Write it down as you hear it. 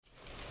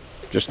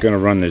Just going to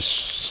run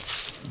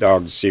this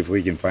dog to see if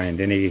we can find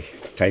any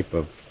type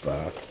of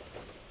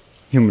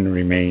human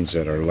remains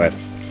that are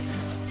left.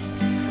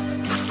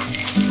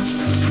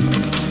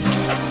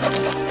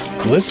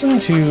 Listen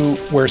to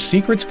Where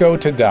Secrets Go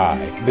to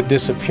Die, The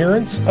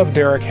Disappearance of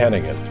Derek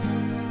Hennigan.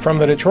 From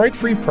the Detroit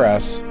Free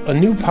Press, a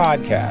new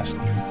podcast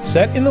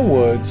set in the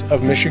woods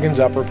of Michigan's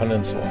Upper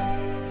Peninsula.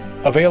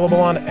 Available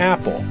on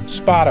Apple,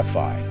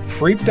 Spotify,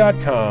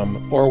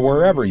 Freep.com, or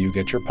wherever you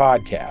get your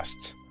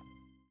podcasts.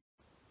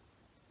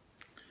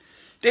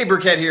 Dave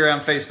Burkett here on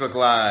Facebook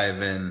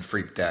Live and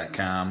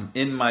Freep.com.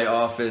 In my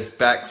office,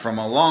 back from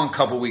a long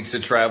couple weeks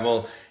of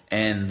travel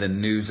and the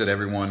news that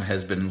everyone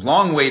has been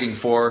long waiting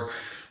for.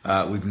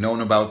 We've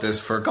known about this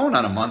for going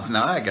on a month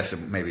now. I guess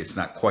maybe it's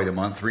not quite a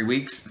month, 3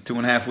 weeks,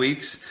 2.5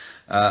 weeks.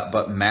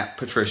 But Matt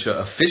Patricia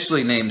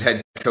officially named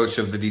head coach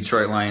of the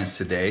Detroit Lions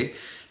today.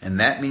 And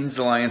that means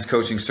the Lions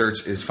coaching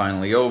search is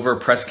finally over.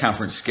 Press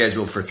conference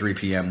scheduled for 3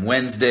 p.m.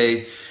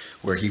 Wednesday,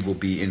 where he will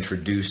be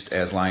introduced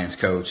as Lions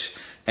coach.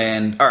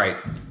 And all right,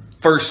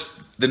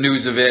 first, the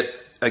news of it.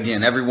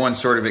 Again, everyone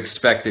sort of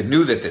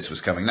knew that this was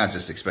coming. Not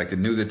just expected,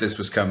 knew that this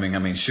was coming. I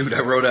mean, shoot,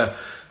 I wrote a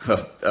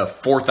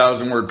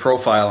 4,000-word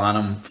profile on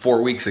him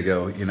 4 weeks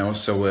ago,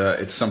 so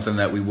it's something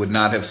that we would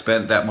not have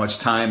spent that much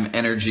time,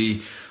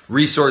 energy,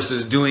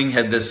 resources doing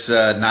had this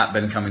not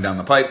been coming down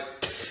the pipe.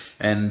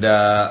 And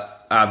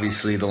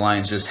obviously, the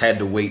Lions just had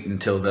to wait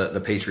until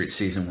the Patriots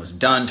season was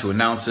done to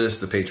announce this.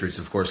 The Patriots,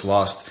 of course,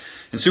 lost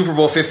in Super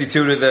Bowl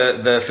 52 to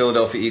the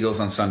Philadelphia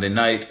Eagles on Sunday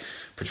night.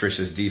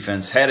 Patricia's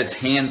defense had its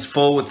hands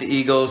full with the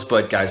Eagles,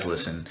 but guys,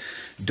 listen,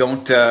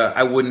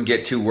 I wouldn't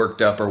get too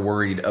worked up or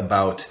worried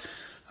about,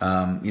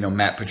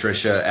 Matt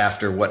Patricia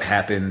after what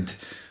happened,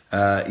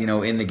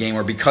 in the game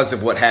or because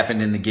of what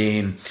happened in the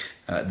game.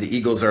 The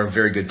Eagles are a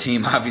very good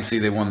team. Obviously,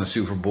 they won the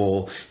Super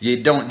Bowl.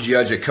 You don't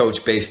judge a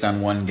coach based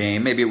on one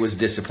game. Maybe it was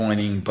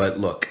disappointing, but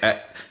look,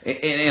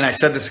 and I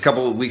said this a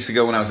couple of weeks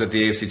ago when I was at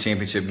the AFC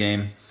Championship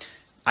game.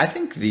 I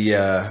think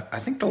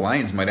the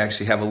Lions might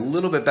actually have a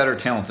little bit better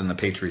talent than the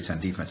Patriots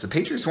on defense. The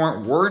Patriots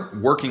weren't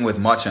working with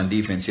much on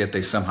defense, yet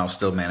they somehow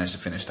still managed to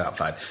finish top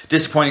 5.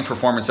 Disappointing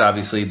performance,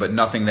 obviously, but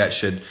nothing that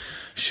should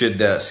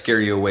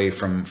scare you away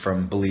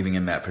from believing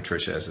in Matt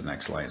Patricia as the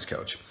next Lions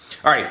coach.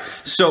 All right,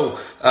 so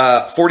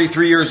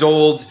 43 years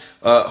old.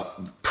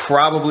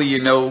 Probably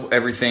you know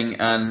everything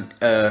on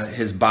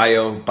his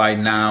bio by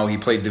now. He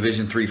played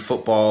Division III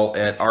football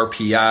at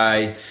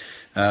RPI.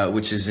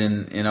 Which is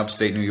in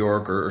upstate New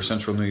York or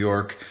central New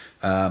York.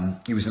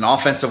 He was an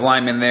offensive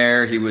lineman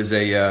there. He was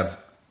a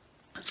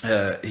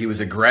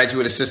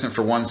graduate assistant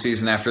for one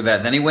season after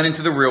that. Then he went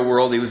into the real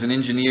world. He was an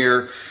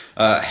engineer.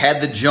 Had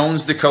the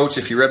Jones to coach.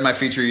 If you read my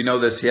feature, you know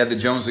this. He had the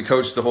Jones to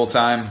coach the whole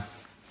time.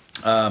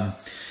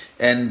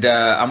 And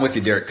I'm with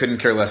you, Derek. Couldn't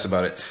care less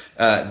about it,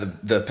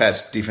 the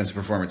past defensive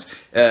performance.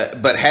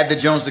 But had the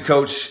Jones to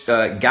coach,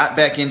 got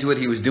back into it.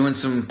 He was doing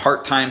some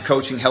part-time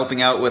coaching,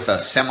 helping out with a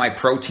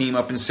semi-pro team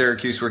up in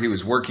Syracuse where he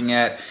was working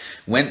at.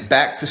 Went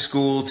back to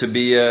school to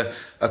be a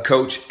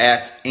coach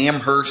at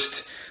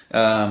Amherst.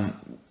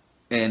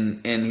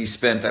 And he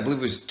spent, I believe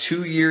it was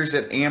 2 years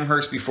at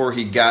Amherst before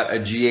he got a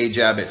GA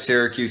job at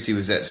Syracuse. He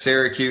was at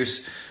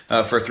Syracuse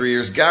for 3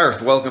 years.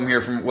 Gareth, welcome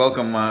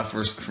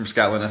from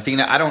Scotland.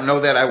 Athena, I don't know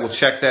that. I will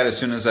check that as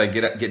soon as I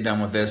get done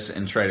with this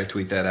and try to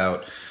tweet that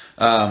out.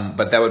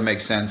 But that would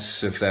make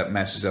sense if that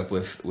matches up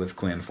with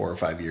Quinn, 4 or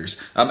 5 years.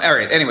 All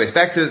right. Anyways,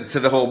 back to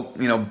the whole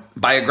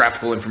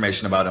biographical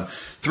information about him.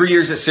 3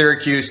 years at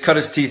Syracuse, cut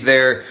his teeth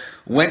there.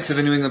 Went to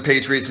the New England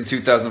Patriots in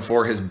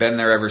 2004. Has been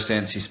there ever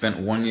since. He spent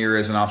 1 year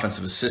as an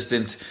offensive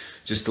assistant.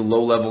 Just a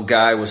low-level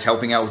guy, was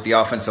helping out with the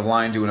offensive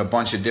line, doing a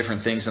bunch of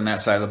different things on that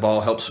side of the ball,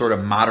 helped sort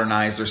of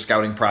modernize their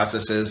scouting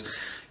processes.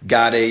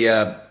 Got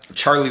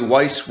Charlie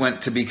Weiss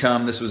went to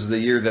become, this was the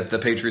year that the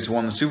Patriots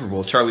won the Super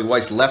Bowl. Charlie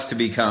Weiss left to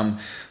become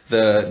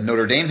the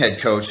Notre Dame head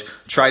coach,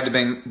 tried to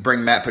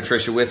bring Matt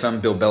Patricia with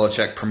him. Bill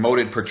Belichick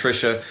promoted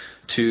Patricia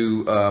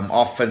to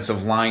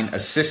offensive line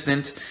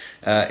assistant.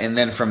 And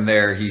then from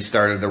there, he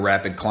started the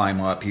rapid climb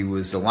up. He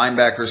was a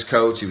linebackers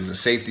coach. He was a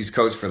safeties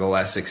coach for the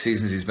last 6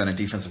 seasons. He's been a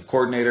defensive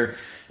coordinator.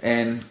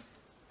 And,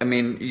 I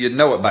mean, you'd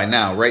know it by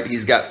now, right?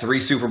 He's got 3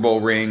 Super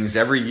Bowl rings.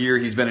 Every year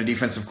he's been a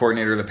defensive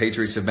coordinator. The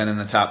Patriots have been in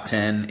the top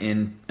 10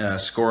 in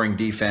scoring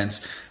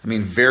defense. I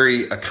mean,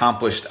 very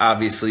accomplished,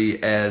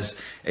 obviously, as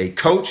a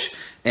coach.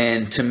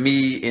 And to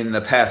me, in the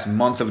past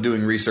month of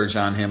doing research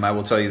on him, I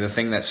will tell you the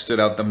thing that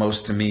stood out the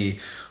most to me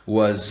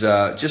was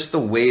just the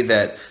way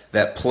that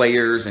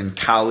players and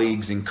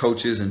colleagues and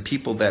coaches and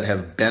people that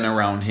have been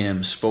around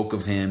him spoke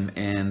of him,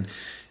 and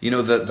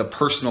the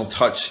personal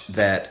touch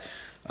that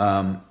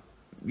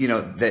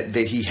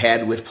that he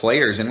had with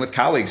players and with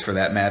colleagues for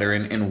that matter,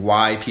 and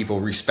why people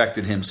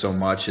respected him so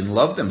much and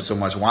loved him so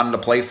much, wanted to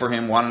play for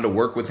him, wanted to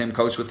work with him,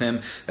 coach with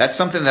him. That's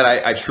something that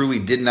I truly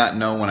did not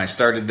know when I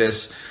started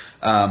this.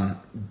 Coming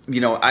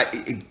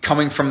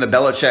from the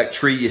Belichick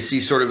tree, you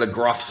see sort of the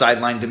gruff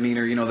sideline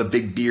demeanor, the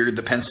big beard,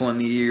 the pencil in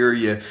the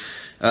ear.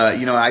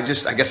 I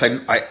guess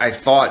I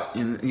thought,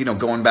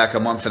 going back a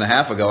month and a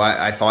half ago,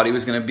 I thought he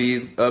was going to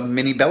be a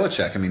mini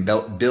Belichick. I mean,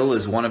 Bill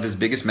is one of his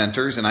biggest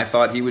mentors, and I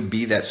thought he would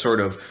be that sort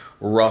of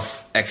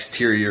rough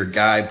exterior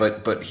guy,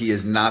 but he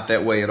is not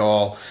that way at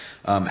all.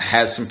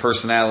 Has some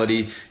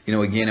personality.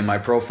 Again, in my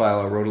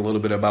profile, I wrote a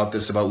little bit about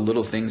this, about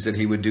little things that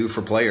he would do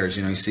for players.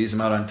 He sees them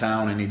out on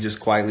town and he just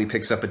quietly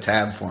picks up a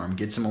tab for him,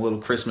 gets him a little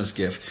Christmas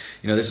gift.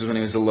 This is when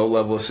he was a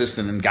low-level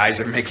assistant and guys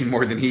are making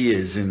more than he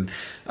is. And,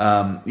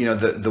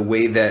 the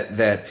way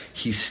that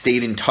he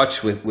stayed in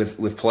touch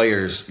with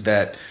players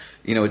that,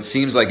 it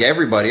seems like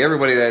everybody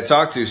that I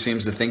talk to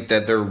seems to think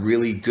that they're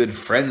really good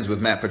friends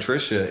with Matt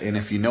Patricia. And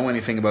if you know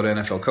anything about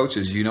NFL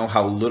coaches, you know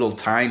how little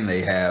time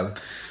they have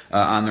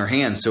on their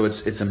hands. So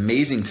it's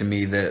amazing to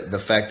me the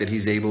fact that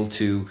he's able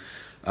to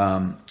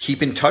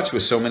keep in touch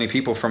with so many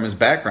people from his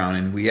background.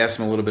 And we asked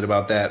him a little bit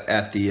about that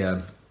at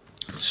the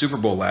Super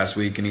Bowl last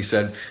week, and I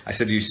said,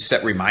 do you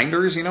set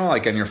reminders,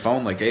 like on your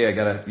phone, like, hey, I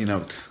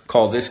gotta,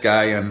 call this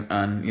guy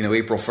on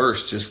April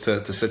 1st just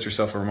to set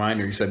yourself a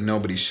reminder. He said, no,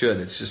 but he should.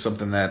 It's just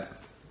something that,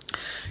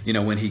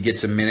 when he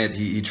gets a minute,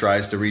 he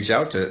tries to reach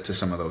out to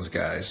some of those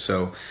guys.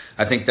 So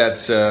I think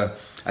that's a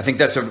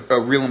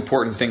real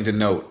important thing to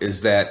note,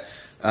 is that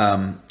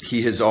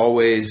he has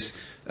always,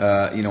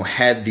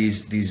 had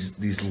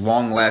these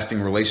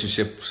long-lasting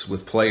relationships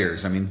with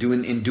players. I mean,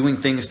 doing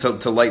things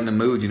to lighten the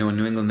mood. In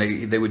New England,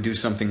 they would do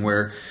something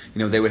where,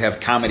 they would have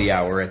comedy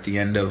hour at the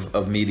end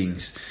of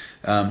meetings.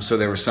 So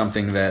there was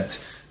something that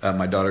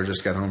my daughter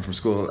just got home from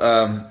school.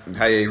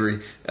 Hi,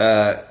 Avery.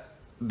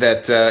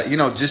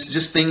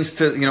 Just things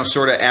to,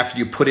 sort of after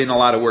you put in a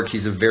lot of work.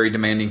 He's a very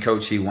demanding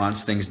coach. He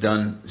wants things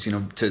done,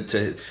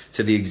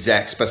 to the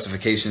exact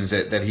specifications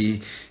that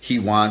he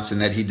wants and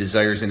that he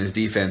desires in his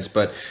defense.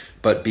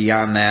 But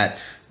beyond that,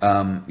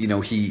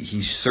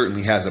 he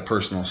certainly has a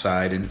personal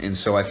side. And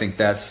so I think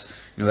that's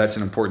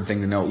an important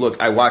thing to know.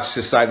 Look, I watched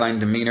his sideline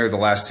demeanor the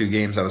last two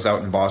games. I was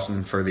out in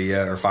Boston for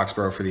or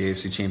Foxborough for the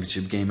AFC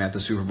Championship game at the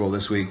Super Bowl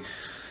this week.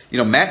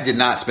 Matt did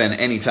not spend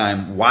any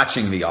time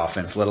watching the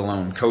offense, let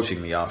alone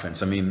coaching the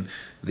offense. I mean,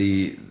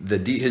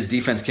 his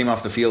defense came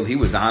off the field. He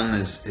was on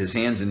his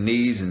hands and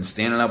knees and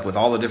standing up with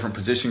all the different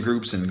position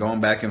groups and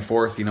going back and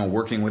forth,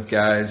 working with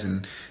guys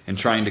and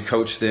trying to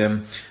coach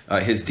them,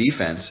 his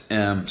defense.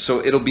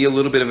 So it'll be a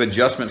little bit of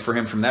adjustment for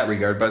him from that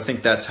regard. But I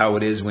think that's how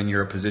it is when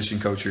you're a position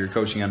coach or you're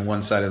coaching on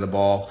one side of the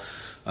ball.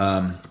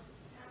 When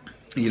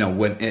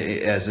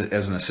as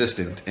an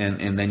assistant,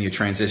 and then you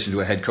transition to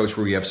a head coach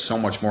where you have so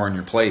much more on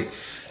your plate.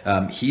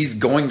 He's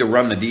going to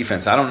run the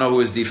defense. I don't know who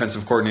his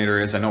defensive coordinator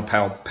is. I know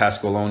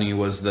Pasqualoni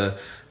was the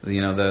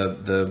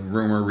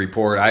rumor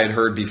report. I had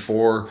heard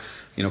before,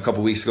 a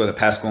couple weeks ago, that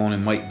Pasqualoni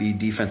might be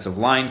defensive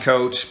line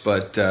coach,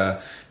 but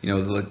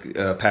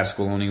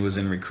Pasqualoni was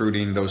in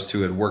recruiting. Those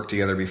two had worked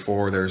together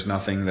before. There's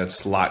nothing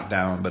that's locked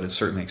down, but it's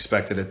certainly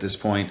expected at this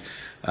point.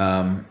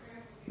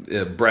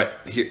 Brett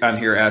on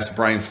here asked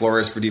Brian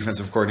Flores for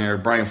defensive coordinator.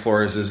 Brian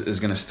Flores is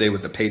going to stay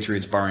with the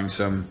Patriots, barring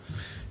some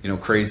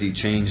crazy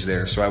change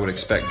there. So I would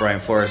expect Brian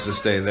Flores to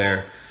stay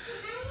there.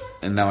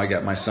 And now I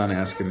got my son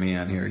asking me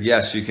on here,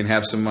 yes, you can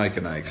have some Mike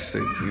and Ikes.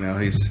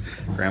 He's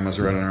grandma's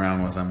running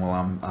around with him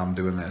while I'm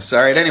doing this.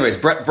 All right, anyways,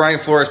 Brian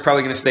Flores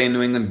probably going to stay in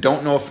New England.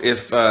 Don't know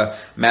if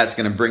Matt's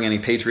going to bring any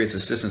Patriots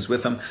assistants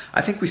with him.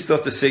 I think we still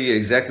have to see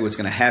exactly what's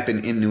going to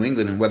happen in New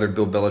England and whether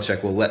Bill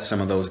Belichick will let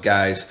some of those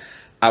guys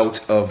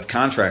out of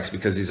contracts,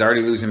 because he's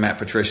already losing Matt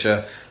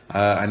Patricia.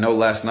 I know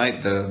last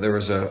night there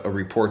was a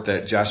report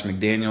that Josh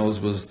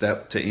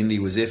McDaniels to Indy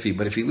was iffy,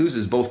 but if he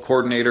loses both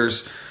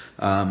coordinators,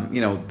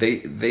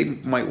 they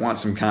might want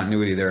some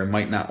continuity there and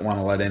might not want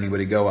to let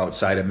anybody go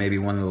outside of maybe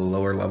one of the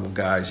lower level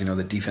guys,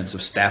 the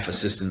defensive staff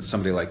assistant,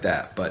 somebody like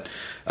that. But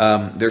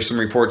there's some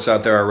reports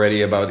out there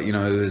already about,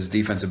 who his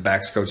defensive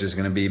backs coach is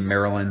going to be.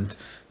 Maryland's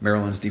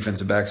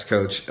defensive backs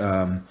coach.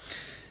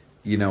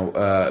 Jim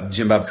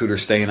Bob Cooter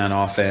staying on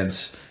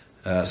offense.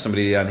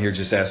 Somebody on here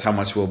just asked, how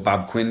much will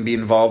Bob Quinn be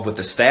involved with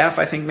the staff?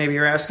 I think maybe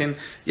you're asking.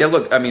 Yeah,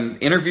 look, I mean,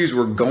 interviews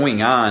were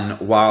going on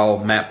while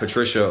Matt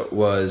Patricia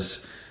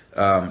was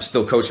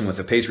still coaching with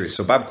the Patriots.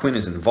 So Bob Quinn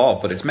is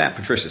involved, but it's Matt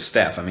Patricia's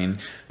staff. I mean,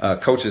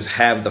 coaches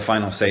have the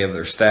final say of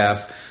their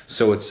staff,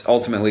 so it's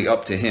ultimately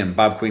up to him.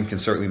 Bob Quinn can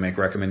certainly make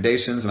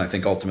recommendations, and I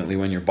think ultimately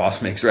when your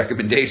boss makes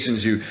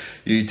recommendations, you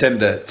tend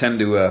to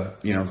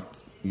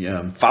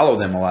follow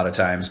them a lot of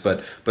times.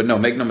 But no,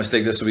 make no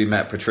mistake, this will be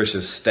Matt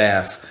Patricia's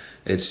staff.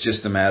 It's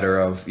just a matter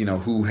of,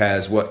 who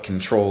has what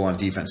control on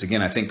defense.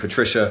 Again, I think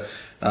Patricia,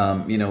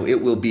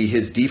 it will be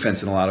his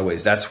defense in a lot of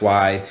ways. That's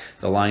why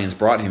the Lions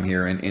brought him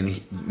here.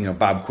 And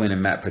Bob Quinn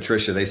and Matt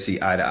Patricia, they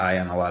see eye to eye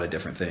on a lot of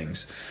different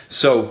things.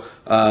 So,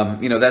 I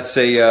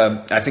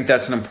think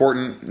that's an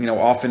important,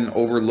 often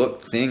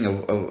overlooked thing.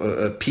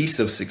 A piece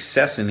of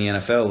success in the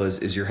NFL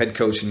is your head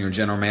coach and your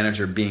general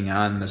manager being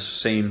on the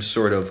same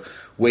sort of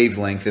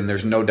wavelength, and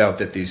there's no doubt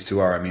that these two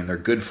are. I mean, they're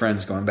good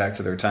friends going back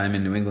to their time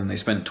in New England. They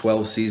spent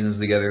 12 seasons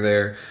together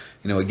there.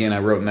 Again, I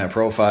wrote in that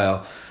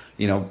profile,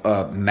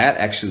 Matt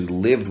actually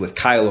lived with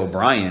Kyle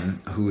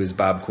O'Brien, who is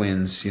Bob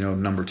Quinn's,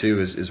 number 2,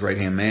 his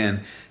right-hand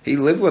man. He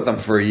lived with them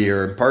for a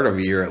year, part of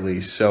a year at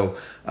least. So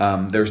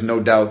there's no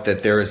doubt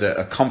that there is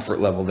a comfort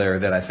level there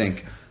that I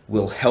think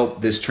will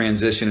help this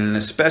transition. And I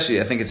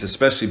think it's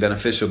especially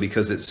beneficial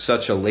because it's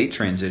such a late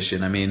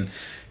transition. I mean,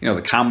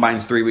 the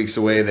combine's 3 weeks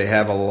away. They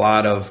have a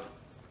lot of,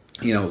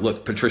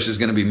 look, Patricia's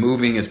going to be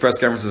moving. His press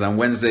conference is on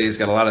Wednesday. He's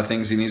got a lot of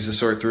things he needs to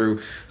sort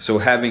through. So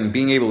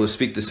being able to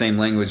speak the same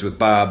language with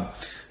Bob,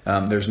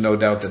 there's no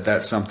doubt that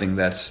that's something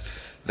that's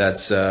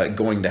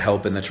going to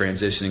help in the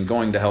transition and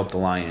going to help the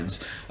Lions.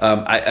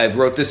 I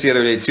wrote this the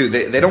other day too.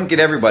 They don't get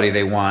everybody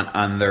they want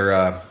on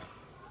their,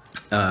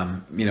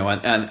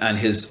 on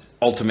his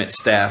ultimate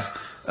staff.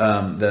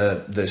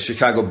 The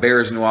Chicago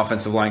Bears new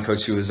offensive line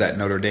coach who was at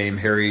Notre Dame,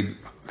 Harry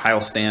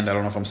Heilstand. I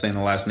don't know if I'm saying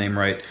the last name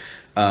right.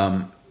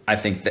 I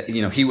think that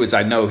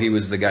I know he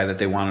was the guy that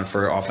they wanted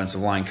for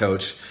offensive line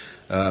coach.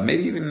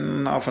 Maybe even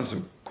an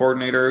offensive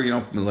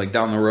coordinator, like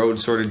down the road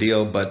sort of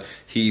deal, but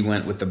he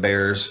went with the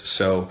Bears.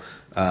 So,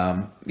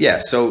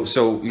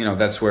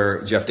 that's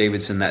where Jeff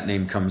Davidson, that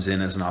name comes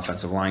in as an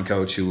offensive line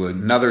coach,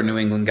 another New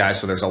England guy.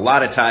 So there's a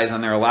lot of ties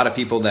on there, a lot of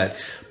people that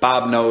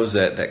Bob knows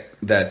that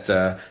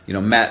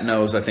Matt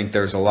knows. I think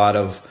there's a lot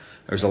of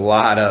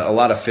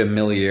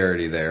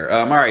familiarity there.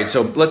 All right,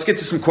 so let's get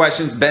to some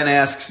questions. Ben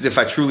asks if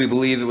I truly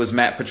believe it was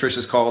Matt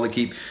Patricia's call to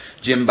keep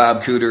Jim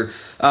Bob Cooter.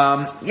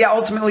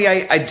 Ultimately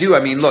I do. I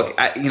mean, look,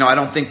 I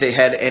don't think they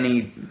had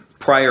any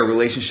prior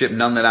relationship,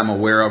 none that I'm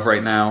aware of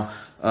right now.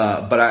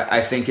 But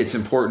I think it's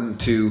important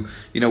to,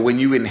 when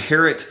you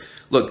inherit.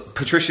 Look,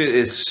 Patricia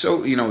is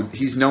so,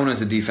 he's known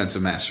as a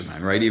defensive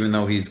mastermind, right? Even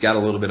though he's got a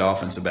little bit of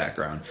offensive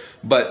background.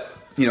 But,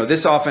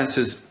 this offense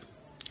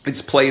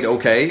it's played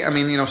okay. I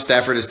mean,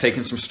 Stafford has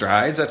taken some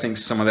strides. I think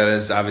some of that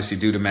is obviously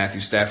due to Matthew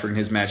Stafford and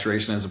his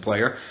maturation as a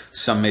player.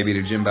 Some maybe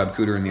to Jim Bob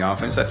Cooter in the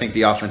offense. I think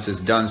the offense has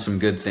done some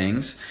good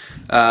things.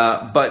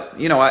 But,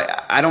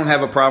 I don't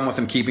have a problem with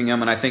him keeping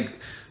him. And I think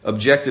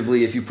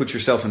objectively, if you put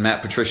yourself in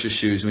Matt Patricia's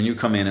shoes when you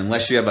come in,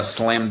 unless you have a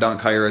slam dunk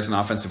hire as an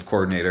offensive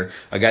coordinator,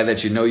 a guy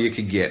that you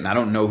could get, and I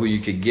don't know who you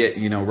could get,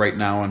 right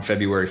now on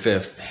February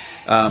 5th,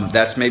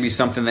 that's maybe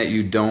something that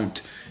you don't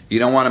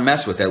want to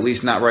mess with, at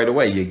least not right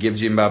away. You give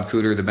Jim Bob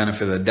Cooter the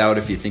benefit of the doubt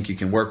if you think you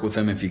can work with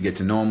him, if you get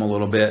to know him a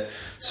little bit.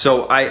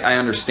 So I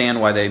understand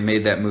why they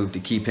made that move to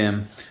keep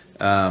him.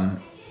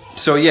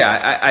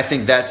 I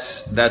think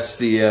that's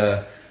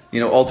the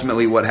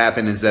ultimately what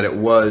happened is that it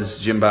was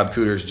Jim Bob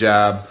Cooter's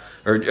job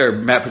or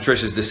Matt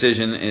Patricia's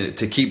decision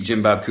to keep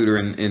Jim Bob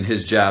Cooter in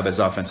his job as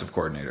offensive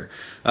coordinator.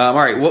 All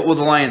right, what will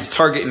the Lions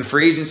target in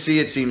free agency?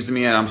 It seems to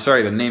me, and I'm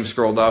sorry, the name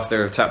scrolled off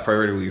there. Top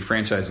priority will be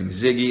franchising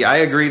Ziggy. I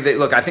agree.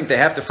 I think they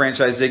have to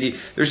franchise Ziggy.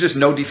 There's just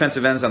no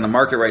defensive ends on the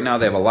market right now.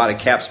 They have a lot of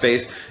cap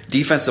space.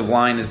 Defensive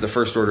line is the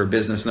first order of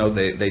business. No,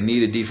 they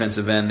need a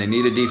defensive end. They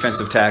need a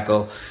defensive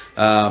tackle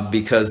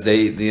because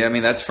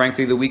that's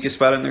frankly the weakest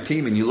spot on their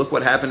team. And you look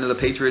what happened to the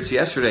Patriots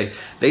yesterday.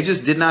 They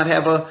just did not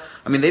have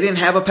they didn't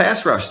have a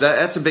pass rush.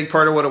 That's a big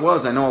part of what it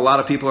was. I know a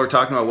lot of people are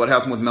talking about what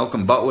happened with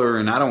Malcolm Butler,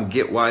 and I don't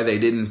get why they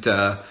didn't,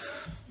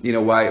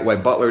 why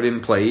Butler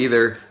didn't play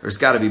either. There's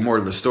got to be more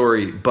to the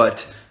story.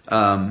 But,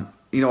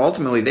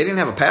 ultimately they didn't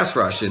have a pass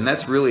rush, and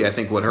that's really, I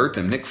think, what hurt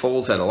them. Nick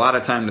Foles had a lot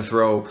of time to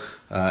throw.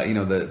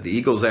 The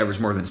Eagles average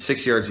more than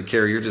 6 yards a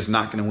carry. You're just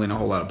not going to win a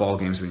whole lot of ball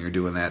games when you're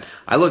doing that.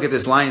 I look at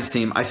this Lions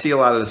team. I see a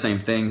lot of the same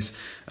things.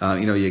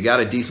 You got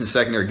a decent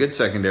secondary, good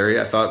secondary.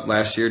 I thought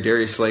last year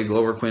Darius Slay,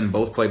 Glover Quinn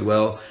both played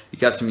well. You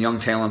got some young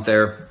talent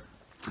there,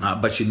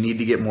 but you need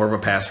to get more of a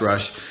pass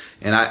rush.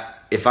 And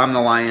if I'm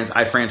the Lions,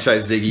 I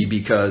franchise Ziggy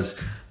because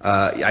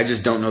I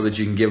just don't know that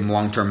you can give him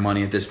long-term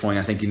money at this point.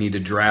 I think you need to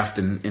draft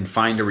and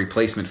find a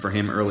replacement for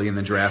him early in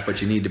the draft,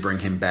 but you need to bring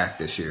him back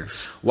this year.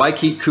 Why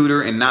keep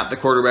Cooter and not the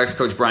quarterbacks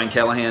coach Brian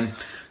Callahan?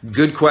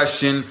 Good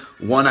question.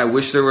 One I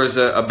wish there was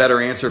a better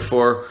answer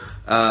for.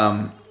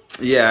 I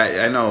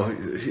know.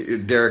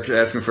 Derek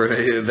asking for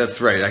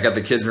that's right. I got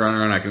the kids running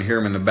around. I can hear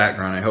them in the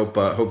background. I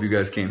hope you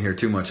guys can't hear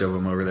too much of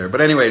them over there.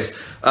 But anyways,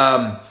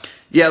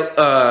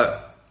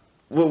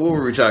 what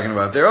were we talking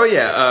about there? Oh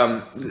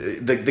yeah,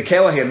 the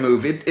Callahan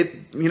move.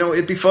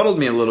 It befuddled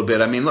me a little bit.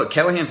 I mean, look,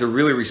 Callahan's a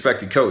really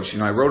respected coach.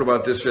 I wrote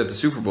about this at the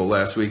Super Bowl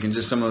last week, and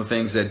just some of the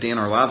things that Dan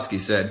Orlovsky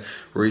said,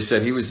 where he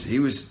said he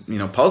was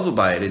puzzled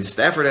by it. And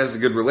Stafford has a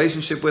good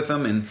relationship with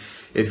him, and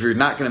if you're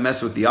not going to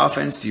mess with the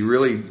offense, do you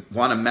really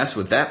want to mess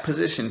with that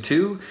position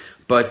too?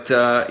 But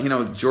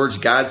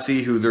George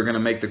Godsey, who they're going to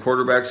make the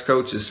quarterbacks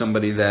coach, is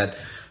somebody that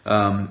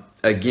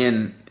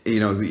again.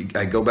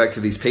 I go back to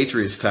these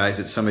Patriots ties.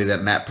 It's somebody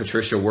that Matt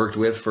Patricia worked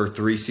with for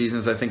 3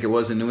 seasons, I think it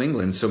was, in New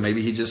England. So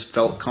maybe he just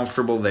felt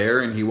comfortable there,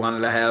 and he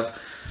wanted to have,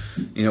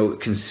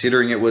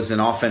 considering it was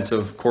an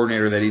offensive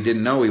coordinator that he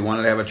didn't know, he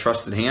wanted to have a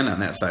trusted hand on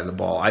that side of the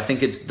ball. I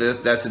think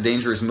that's a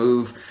dangerous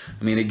move.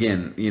 I mean,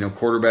 again,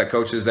 quarterback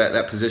coaches,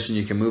 that position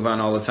you can move on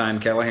all the time.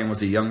 Callahan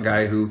was a young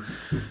guy who,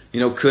 he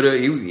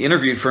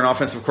interviewed for an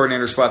offensive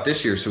coordinator spot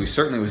this year, so he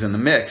certainly was in the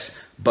mix.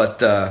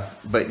 But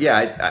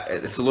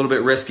it's a little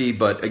bit risky.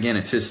 But again,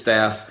 it's his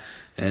staff.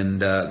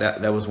 And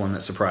that was one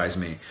that surprised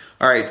me.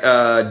 All right,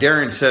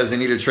 Darren says they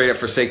need to trade up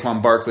for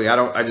Saquon Barkley.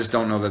 I just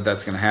don't know that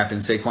that's going to happen.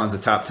 Saquon's a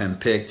top 10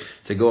 pick.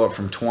 To go up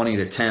from 20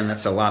 to 10,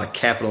 that's a lot of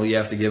capital you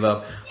have to give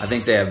up. I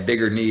think they have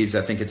bigger needs.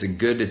 I think it's a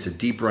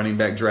deep running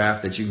back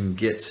draft that you can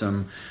get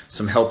some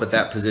help at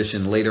that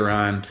position later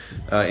on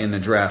in the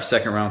draft,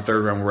 second round,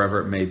 third round,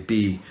 wherever it may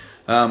be.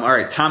 All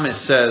right, Thomas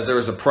says there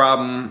was a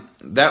problem.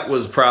 That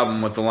was a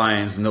problem with the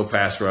Lions, no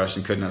pass rush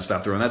and could not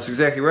stop throwing. That's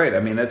exactly right.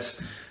 I mean,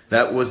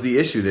 that was the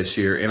issue this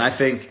year. And I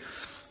think,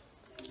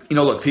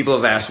 look, people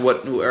have asked,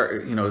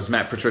 does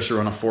Matt Patricia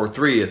run a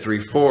 4-3, a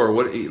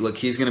 3-4? Look,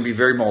 he's going to be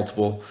very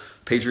multiple.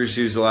 Patriots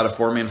used a lot of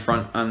four-man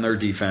front on their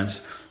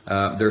defense.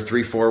 Their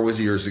 3-4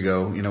 was years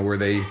ago, where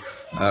they,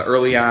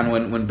 early on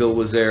when Bill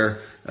was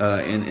there,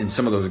 in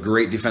some of those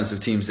great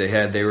defensive teams they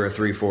had, they were a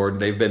 3-4.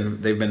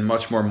 They've been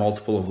much more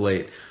multiple of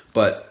late.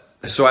 But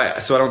so I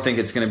don't think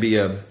it's going to be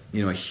a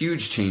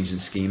huge change in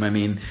scheme. I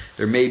mean,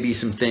 there may be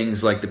some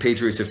things like the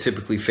Patriots have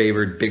typically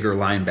favored bigger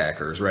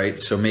linebackers, right?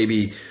 So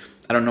maybe,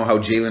 I don't know how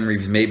Jalen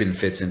Reeves-Maybin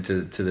fits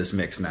into this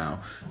mix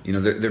now.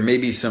 There may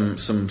be some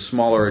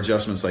smaller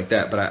adjustments like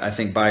that, but I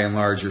think by and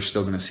large you're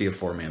still going to see a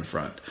four-man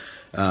front.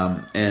 I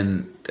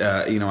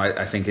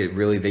think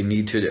they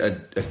need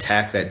to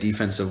attack that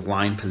defensive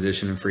line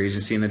position in free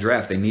agency in the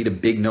draft. They need a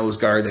big nose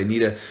guard. They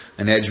need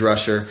an edge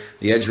rusher.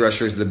 The edge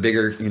rusher is the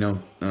bigger,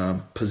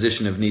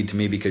 position of need to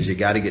me, because you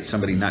got to get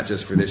somebody not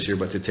just for this year,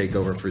 but to take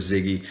over for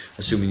Ziggy,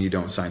 assuming you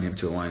don't sign him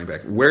to a running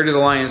back. Where do the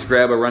Lions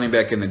grab a running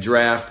back in the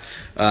draft?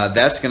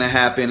 That's going to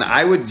happen.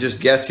 I would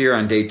just guess here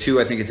on day 2.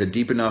 I think it's a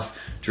deep enough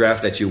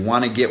draft that you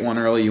want to get one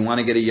early. You want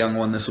to get a young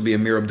one. This will be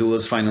Amir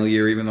Abdullah's final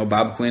year, even though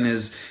Bob Quinn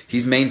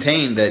he's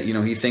maintained that,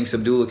 he thinks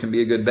Abdullah can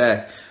be a good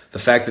back. The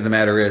fact of the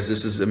matter is,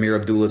 this is Amir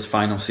Abdullah's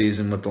final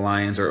season with the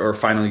Lions, or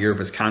final year of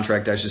his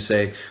contract, I should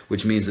say,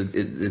 which means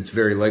it's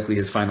very likely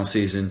his final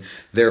season.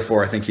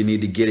 Therefore, I think you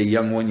need to get a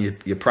young one.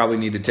 You probably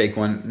need to take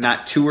one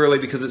not too early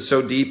because it's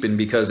so deep, and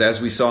because,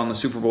 as we saw in the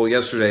Super Bowl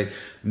yesterday,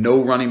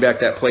 no running back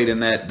that played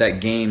in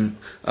that game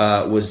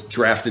was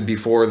drafted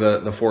before the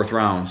 4th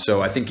round.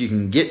 So I think you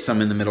can get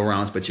some in the middle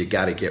rounds, but you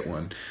got to get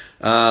one.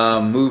 I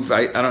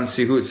don't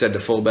see who it said to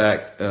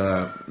fullback,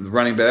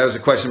 running back. That was a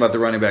question about the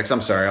running backs.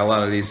 I'm sorry. A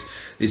lot of these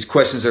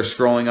questions are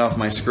scrolling off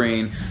my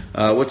screen.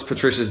 What's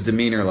Patricia's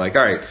demeanor like?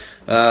 All right.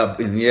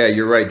 And yeah,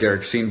 you're right,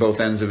 Derek. Seen both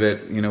ends of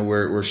it,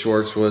 where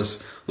Schwartz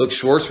was. Look,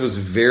 Schwartz was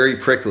very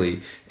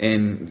prickly,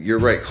 and you're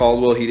right.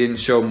 Caldwell, he didn't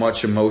show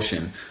much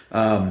emotion.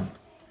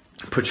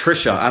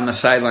 Patricia on the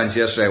sidelines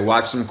yesterday, I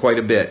watched him quite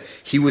a bit.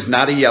 He was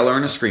not a yeller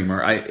and a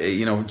screamer.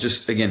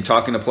 Just again,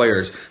 talking to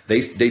players,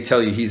 they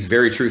tell you he's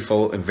very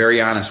truthful and very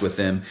honest with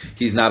them.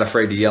 He's not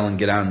afraid to yell and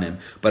get on them.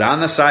 But on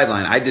the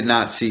sideline, I did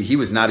not see, he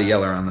was not a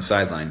yeller on the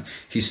sideline.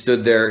 He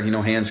stood there,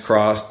 hands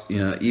crossed,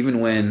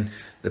 even when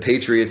the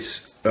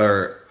Patriots,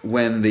 or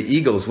when the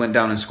Eagles went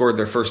down and scored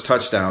their first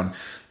touchdown,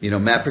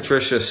 Matt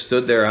Patricia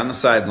stood there on the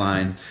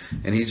sideline,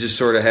 and he just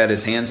sort of had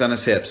his hands on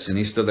his hips, and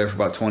he stood there for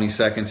about 20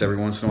 seconds. Every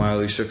once in a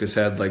while, he shook his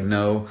head like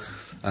no.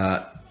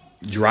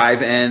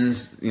 Drive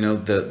ends,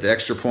 the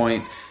extra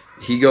point.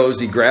 He grabs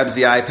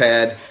the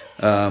iPad,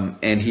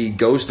 and he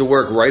goes to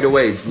work right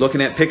away. He's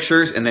looking at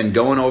pictures and then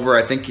going over.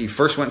 I think he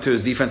first went to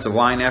his defensive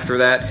line after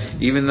that.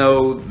 Even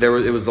though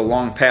it was the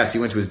long pass, he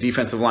went to his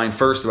defensive line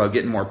first about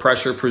getting more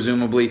pressure,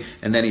 presumably,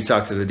 and then he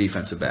talked to the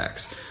defensive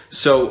backs.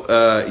 So,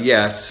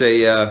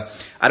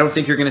 I don't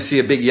think you're going to see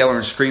a big yeller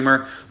and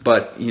screamer,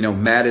 but,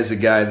 Matt is a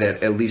guy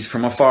that, at least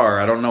from afar,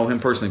 I don't know him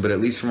personally, but at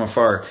least from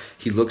afar,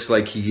 he looks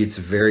like he gets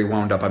very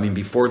wound up. I mean,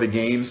 before the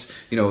games,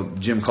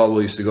 Jim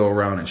Caldwell used to go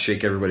around and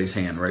shake everybody's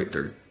hand, right?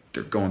 They're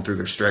going through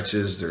their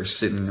stretches, they're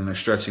sitting in their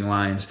stretching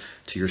lines,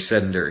 to your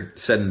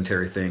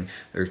sedentary thing.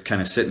 They're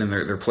kind of sitting in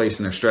their place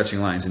in their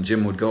stretching lines, and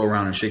Jim would go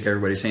around and shake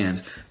everybody's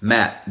hands.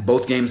 Matt,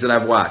 both games that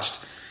I've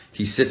watched,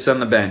 he sits on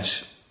the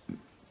bench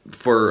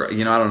for, I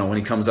don't know, when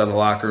he comes out of the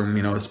locker room,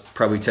 it's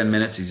probably 10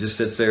 minutes. He just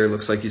sits there,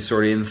 looks like he's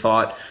sort of in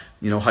thought,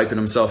 hyping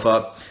himself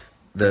up.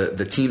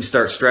 The team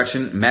starts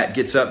stretching. Matt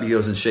gets up, he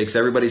goes and shakes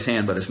everybody's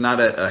hand, but it's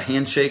not a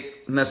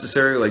handshake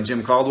necessarily like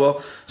Jim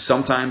Caldwell.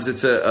 Sometimes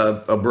it's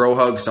a bro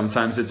hug,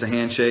 sometimes it's a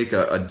handshake,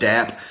 a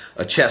dap,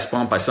 a chest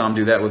bump. I saw him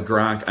do that with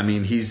Gronk. I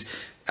mean,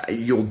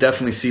 you'll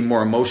definitely see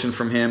more emotion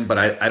from him, but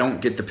I don't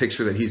get the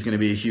picture that he's going to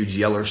be a huge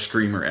yeller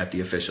screamer at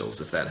the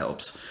officials, if that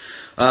helps.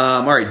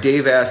 All right,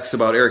 Dave asks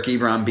about Eric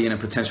Ebron being a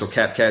potential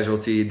cap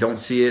casualty. Don't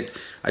see it.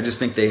 I just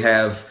think they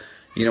have,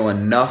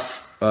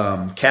 enough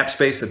cap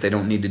space that they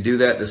don't need to do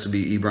that. This will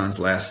be Ebron's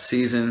last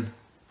season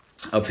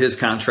of his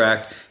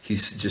contract.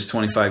 He's just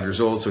 25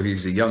 years old, so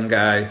he's a young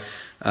guy.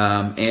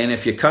 And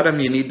if you cut him,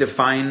 you need to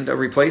find a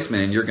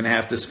replacement, and you're going to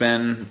have to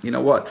spend,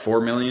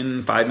 $4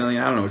 million, $5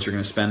 million. I don't know what you're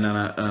going to spend on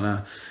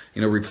a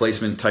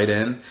replacement tight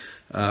end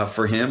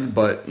for him.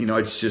 But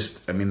it's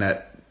just,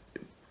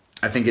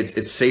 I think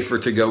it's safer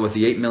to go with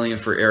the $8 million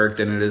for Eric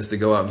than it is to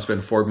go out and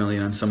spend $4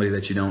 million on somebody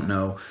that you don't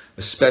know,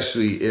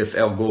 especially if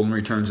Al Golden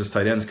returns as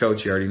tight ends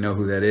coach. You already know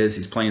who that is.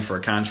 He's playing for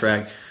a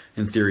contract.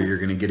 In theory, you're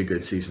going to get a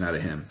good season out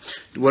of him.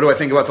 What do I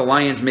think about the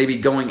Lions maybe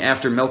going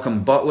after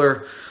Malcolm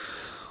Butler?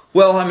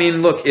 Well, I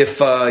mean, look, if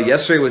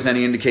yesterday was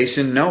any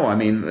indication, no. I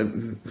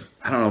mean,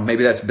 I don't know.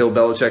 Maybe that's Bill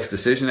Belichick's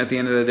decision at the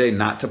end of the day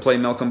not to play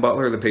Malcolm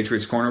Butler, the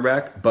Patriots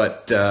cornerback.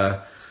 But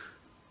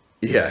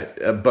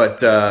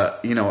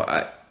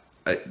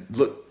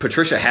look,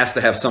 Patricia has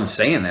to have some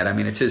say in that. I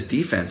mean, it's his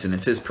defense and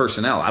it's his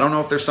personnel. I don't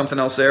know if there's something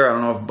else there. I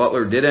don't know if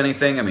Butler did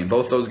anything. I mean,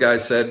 both those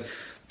guys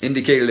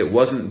indicated it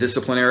wasn't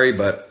disciplinary,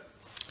 but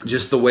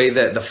just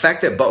the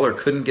fact that Butler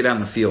couldn't get on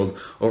the field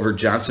over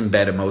Johnson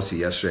Badamosi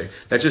yesterday,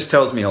 that just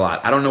tells me a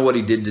lot. I don't know what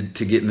he did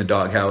to get in the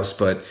doghouse,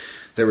 but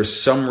there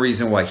was some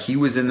reason why he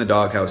was in the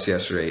doghouse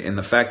yesterday. And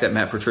the fact that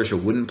Matt Patricia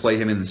wouldn't play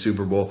him in the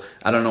Super Bowl,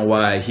 I don't know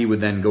why he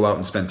would then go out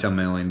and spend $10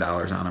 million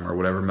on him or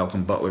whatever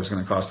Malcolm Butler's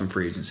going to cost him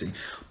free agency.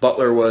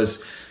 Butler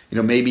was,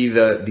 maybe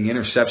the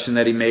interception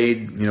that he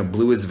made,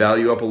 blew his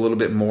value up a little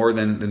bit more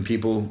than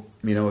people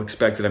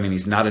expected. I mean,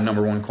 he's not a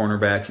number one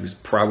cornerback. He was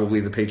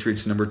probably the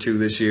Patriots' number 2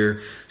 this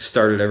year.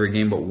 Started every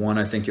game but one,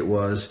 I think it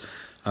was.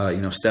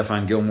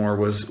 Stephon Gilmore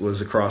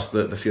was across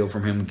the field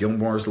from him.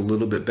 Gilmore's a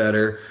little bit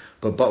better,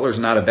 but Butler's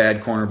not a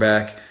bad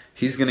cornerback.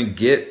 He's going to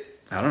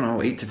get, I don't know,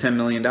 $8 to $10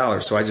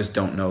 million. So I just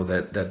don't know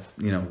that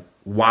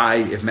why,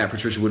 if Matt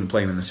Patricia wouldn't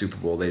play him in the Super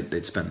Bowl,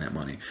 they'd spend that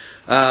money.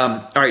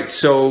 All right,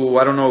 so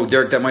I don't know,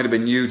 Derek, that might have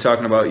been you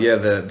talking about,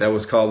 that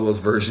was Caldwell's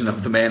version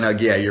of the man hug.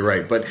 Yeah, you're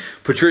right. But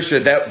Patricia,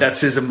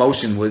 that's his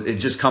emotion. It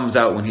just comes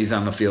out when he's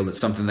on the field.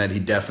 It's something that he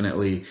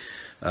definitely,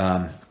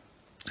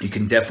 you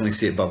can definitely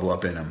see it bubble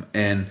up in him.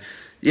 And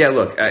yeah,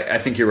 look, I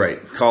think you're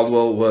right.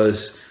 Caldwell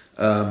was,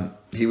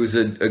 he was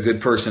a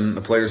good person.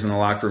 The players in the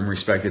locker room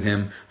respected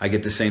him. I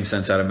get the same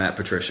sense out of Matt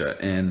Patricia.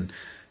 And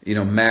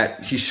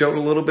Matt, he showed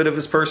a little bit of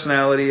his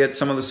personality at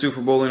some of the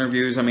Super Bowl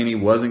interviews. I mean, he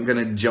wasn't going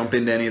to jump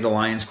into any of the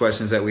Lions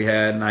questions that we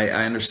had, and I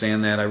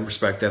understand that. I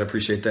respect that. I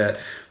appreciate that.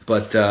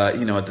 But,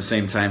 at the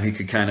same time, he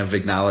could kind of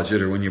acknowledge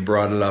it, or when you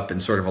brought it up in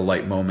sort of a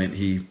light moment,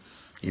 he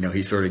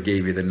sort of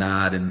gave you the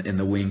nod and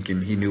the wink,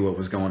 and he knew what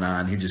was going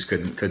on. He just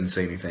couldn't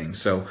say anything.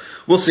 So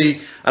we'll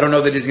see. I don't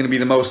know that he's going to be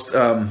the most,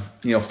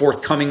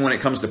 forthcoming when it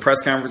comes to press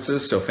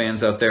conferences, so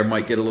fans out there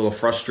might get a little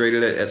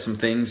frustrated at some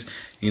things,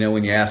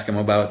 when you ask him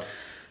about –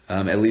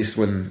 at least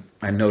when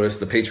I noticed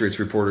the Patriots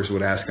reporters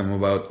would ask him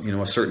about,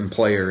 a certain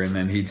player, and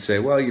then he'd say,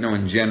 well,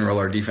 in general,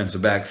 our defensive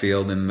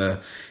backfield, and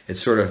it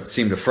sort of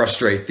seemed to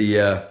frustrate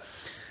the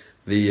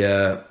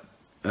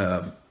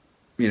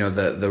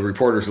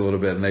reporters a little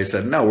bit, and they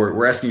said, no,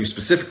 we're asking you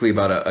specifically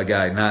about a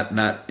guy,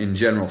 not in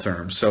general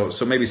terms. So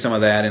maybe some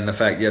of that, and the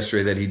fact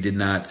yesterday that he did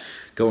not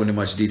go into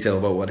much detail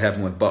about what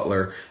happened with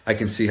Butler, I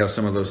can see how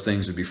some of those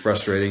things would be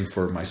frustrating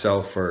for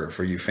myself,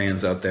 for you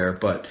fans out there,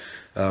 but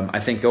I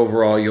think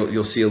overall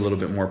you'll see a little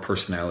bit more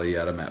personality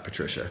out of Matt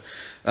Patricia.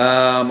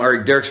 All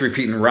right, Derek's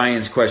repeating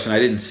Ryan's question. I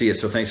didn't see it,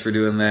 so thanks for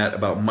doing that.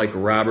 About Mike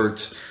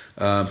Roberts,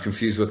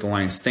 confused what the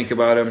Lions think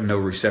about him. No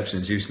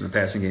receptions used in the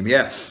passing game.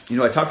 Yeah,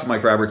 I talked to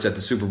Mike Roberts at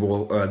the Super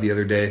Bowl the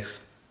other day.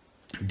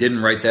 Didn't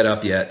write that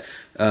up yet.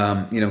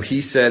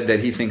 He said that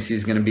he thinks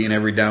he's going to be an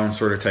every down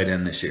sort of tight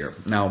end this year.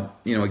 Now,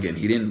 again,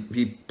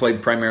 he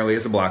played primarily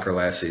as a blocker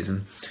last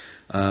season.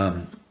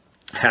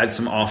 Had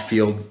some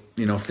off-field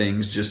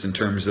things just in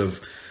terms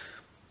of,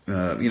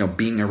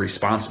 being a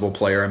responsible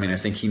player. I mean, I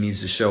think he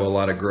needs to show a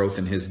lot of growth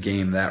in his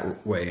game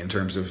that way in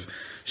terms of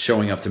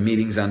showing up to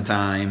meetings on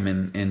time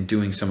and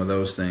doing some of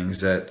those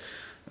things that,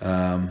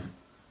 I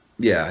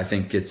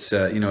think it's,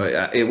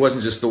 it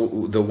wasn't just the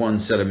one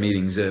set of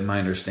meetings, my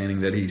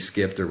understanding, that he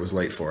skipped or was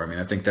late for. I mean,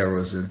 I think there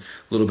was a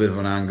little bit of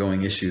an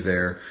ongoing issue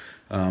there.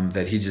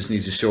 That he just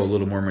needs to show a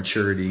little more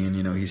maturity. And,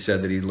 he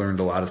said that he learned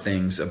a lot of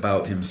things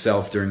about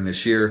himself during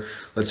this year.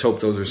 Let's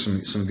hope those are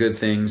some good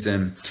things.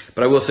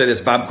 But I will say this,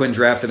 Bob Quinn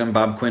drafted him.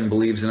 Bob Quinn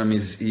believes in him.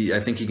 I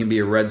think he can be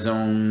a red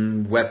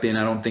zone weapon.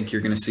 I don't think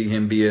you're going to see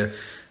him be a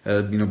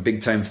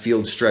big-time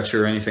field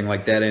stretcher or anything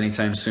like that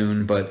anytime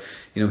soon. But,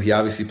 he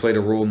obviously played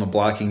a role in the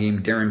blocking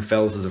game. Darren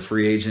Fells is a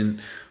free agent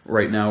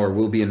right now, or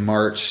will be in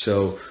March.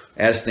 So,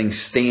 as things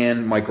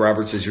stand, Mike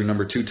Roberts is your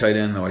number 2 tight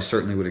end, though I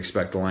certainly would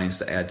expect the Lions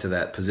to add to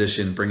that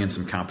position, bring in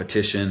some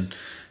competition.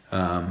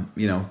 And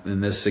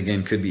this,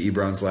 again, could be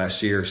Ebron's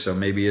last year. So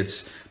maybe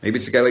it's a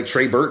guy like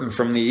Trey Burton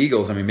from the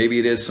Eagles. I mean, maybe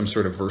it is some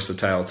sort of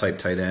versatile type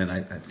tight end.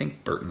 I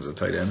think Burton's a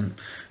tight end.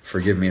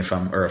 Forgive me if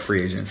I'm, or a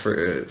free agent.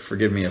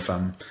 Forgive me if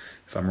I'm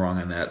wrong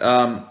on that.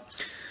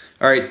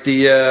 All right,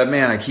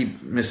 I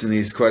keep missing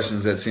these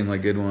questions that seem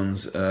like good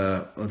ones.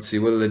 Let's see,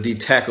 what do the D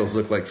tackles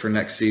look like for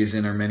next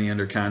season? Are many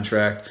under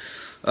contract?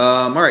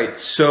 All right,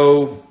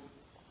 so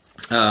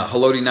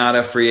Haloti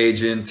Ngata, free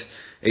agent.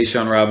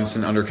 A'Shawn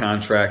Robinson, under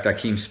contract.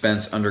 Akeem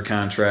Spence, under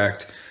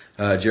contract.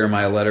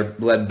 Jeremiah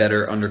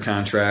Ledbetter, under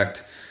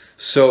contract.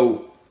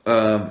 So,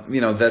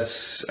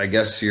 that's, I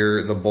guess,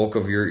 the bulk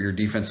of your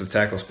defensive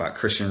tackle spot.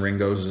 Christian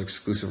Ringo's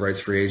exclusive rights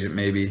free agent,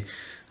 maybe.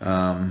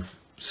 But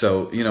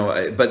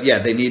yeah,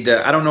 they need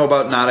to, I don't know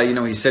about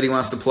Ngata. He said he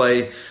wants to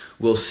play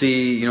we'll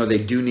see. They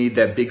do need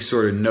that big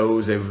sort of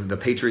nose. The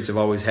Patriots have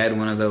always had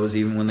one of those,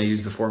 even when they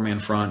use the 4-man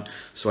front.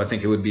 So I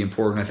think it would be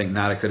important. I think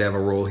Nada could have a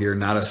role here.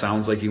 Nada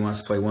sounds like he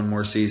wants to play one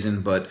more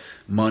season, but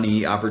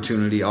money,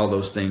 opportunity, all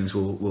those things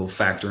will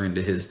factor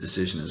into his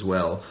decision as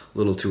well. A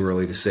little too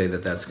early to say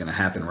that that's going to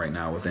happen right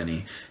now with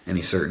any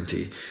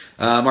certainty.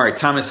 All right,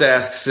 Thomas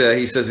asks,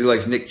 he says he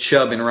likes Nick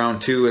Chubb in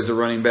round 2 as a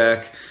running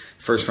back.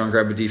 First round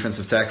grab a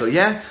defensive tackle.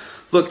 Yeah,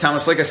 look,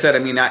 Thomas, like I said,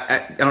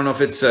 I don't know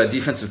if it's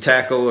defensive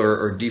tackle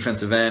or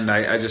defensive end.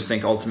 I just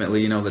think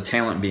ultimately, the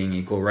talent being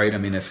equal, right?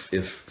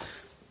 if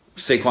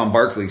Saquon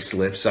Barkley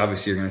slips,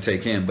 obviously you're going to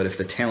take him. But if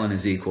the talent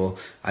is equal,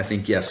 I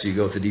think, yes, you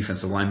go with the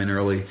defensive lineman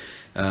early.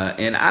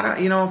 And I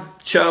don't,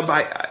 Chubb,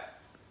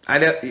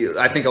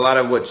 I think a lot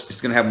of what's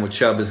going to happen with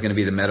Chubb is going to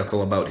be the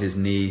medical about his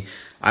knee.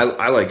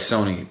 I like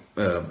Sony.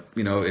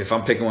 If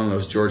I'm picking one of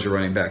those Georgia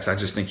running backs, I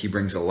just think he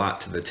brings a lot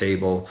to the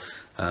table.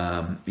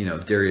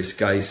 Darius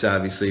Geis,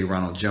 obviously,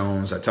 Ronald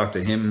Jones. I talked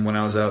to him when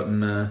I was out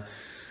in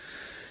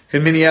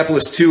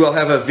Minneapolis too. I'll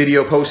have a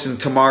video posting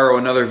tomorrow,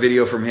 another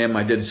video from him.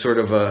 I did sort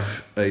of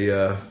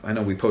I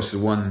know we posted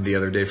one the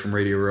other day from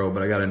Radio Row,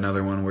 but I got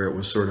another one where it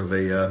was sort of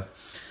a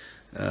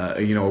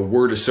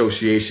word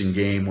association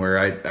game where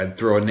I'd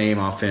throw a name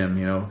off him,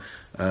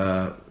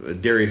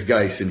 Darius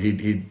Geis, and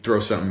he'd throw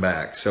something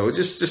back. So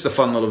just a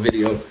fun little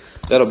video.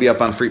 That'll be up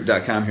on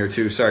freep.com here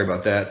too. Sorry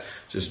about that.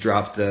 Just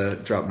dropped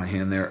my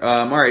hand there.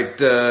 All right.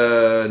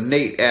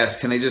 Nate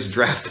asks, can they just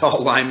draft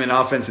all linemen,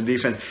 offense and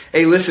defense?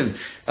 Hey, listen,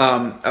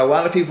 a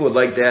lot of people would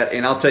like that,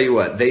 and I'll tell you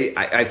what,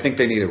 I think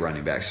they need a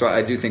running back. So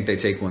I do think they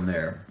take one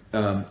there.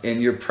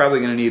 And you're probably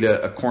going to need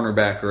a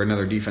cornerback or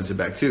another defensive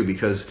back too,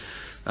 because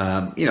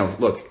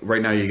look,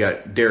 right now you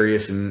got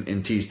Darius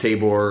and Tease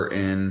Tabor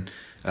and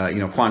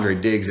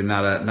Quandre Diggs and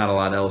not a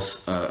lot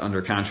else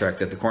under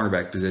contract at the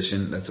cornerback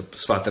position. That's a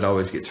spot that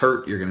always gets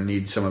hurt. You're going to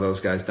need some of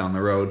those guys down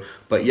the road.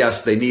 But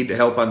yes, they need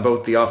help on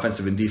both the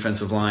offensive and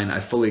defensive line. I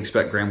fully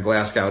expect Graham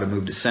Glasgow to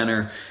move to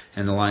center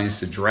and the Lions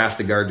to draft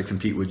the guard to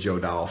compete with Joe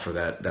Dahl for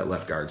that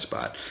left guard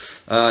spot.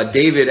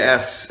 David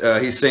asks,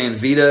 he's saying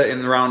Vita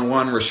in round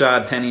 1,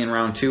 Rashad Penny in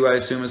round 2, I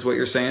assume is what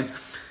you're saying.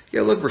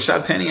 Yeah, look,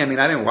 Rashad Penny, I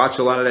didn't watch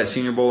a lot of that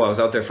Senior Bowl. I was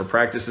out there for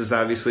practices,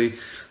 obviously.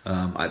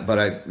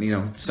 But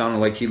sounded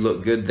like he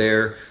looked good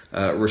there.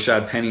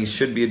 Rashad Penny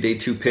should be a day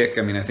 2 pick.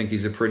 I think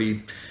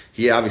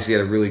he obviously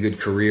had a really good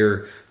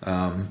career.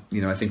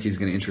 I think he's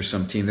going to interest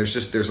some team.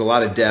 There's a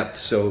lot of depth,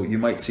 so you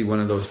might see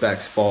one of those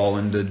backs fall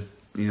into,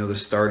 the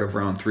start of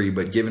round 3.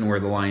 But given where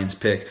the Lions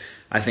pick,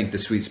 I think the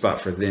sweet spot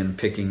for them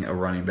picking a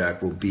running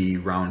back will be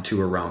round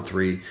 2 or round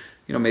 3.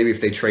 Maybe if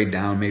they trade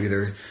down, maybe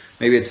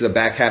it's the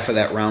back half of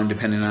that round,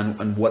 depending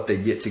on what they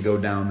get to go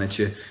down, that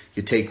you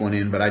take one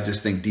in. But I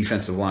just think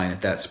defensive line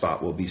at that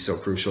spot will be so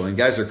crucial. And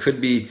guys, there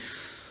could be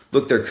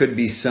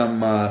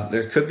some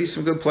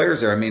good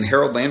players there.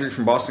 Harold Landry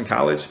from Boston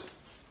College,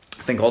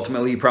 I think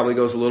ultimately he probably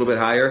goes a little bit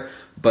higher,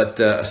 but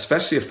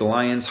especially if the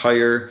Lions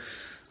hire,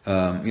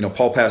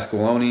 Paul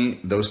Pasqualoni,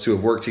 those two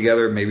have worked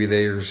together. Maybe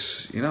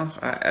he's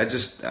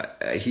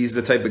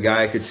the type of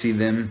guy I could see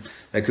them.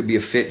 That could be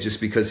a fit just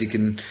because he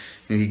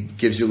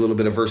gives you a little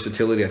bit of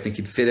versatility. I think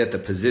he'd fit at the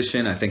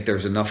position. I think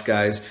there's enough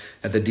guys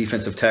at the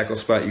defensive tackle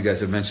spot. You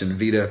guys have mentioned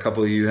Vita. A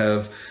couple of you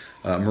have.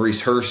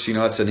 Maurice Hurst,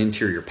 that's an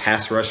interior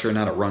pass rusher,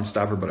 not a run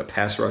stopper, but a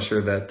pass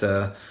rusher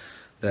that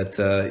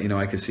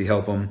I could see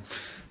help him.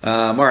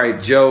 All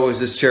right, Joe, is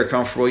this chair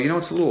comfortable?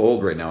 It's a little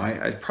old right now.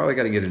 I probably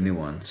got to get a new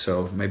one.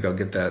 So maybe I'll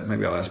get that.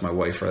 Maybe I'll ask my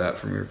wife for that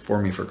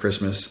for me for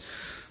Christmas.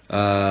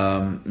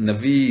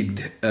 Naveed,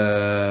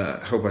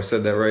 hope I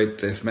said that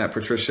right. If Matt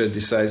Patricia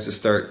decides to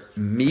start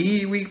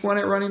me week 1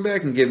 at running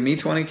back and give me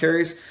 20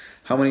 carries,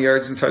 how many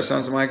yards and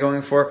touchdowns am I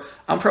going for?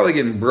 I'm probably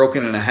getting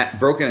broken in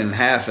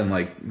half in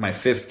like my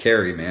 5th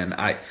carry, man.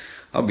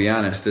 I'll be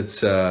honest.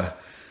 It's I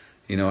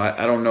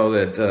don't know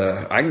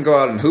that I can go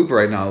out and hoop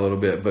right now a little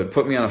bit, but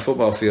put me on a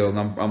football field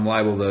and I'm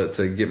liable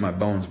to get my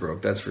bones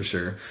broke. That's for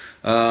sure.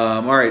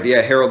 All right.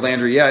 Yeah. Harold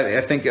Landry. Yeah.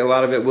 I think a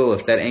lot of it will,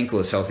 if that ankle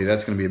is healthy,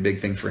 that's going to be a big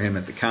thing for him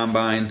at the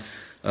combine.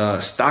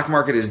 Stock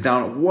market is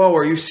down. Whoa.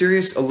 Are you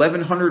serious?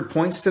 1,100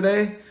 points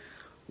today?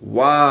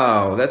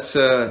 Wow. That's,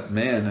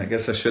 man, I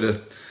guess I should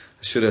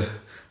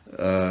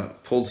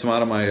have pulled some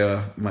out of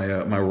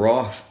my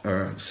Roth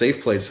or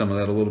safe played some of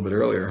that a little bit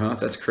earlier, huh?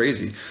 That's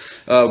crazy.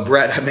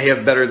 Brett, I may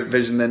have better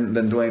vision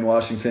than Dwayne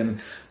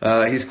Washington.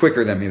 He's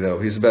quicker than me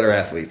though. He's a better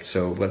athlete.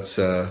 So let's.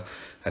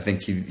 I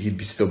think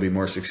he'd still be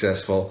more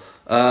successful.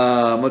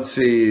 Let's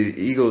see.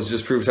 Eagles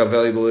just proved how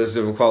valuable it is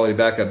to have a quality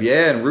backup.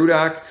 Yeah, and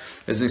Rudock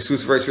is an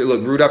exclusive rights.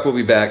 Look, Rudock will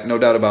be back, no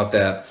doubt about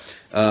that.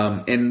 I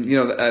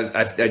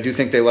do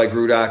think they like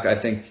Rudock. I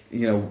think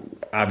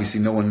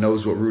obviously no one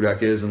knows what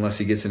Rudock is unless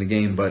he gets in a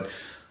game. But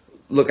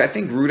look, I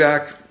think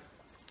Rudock,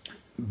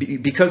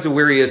 because of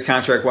where he is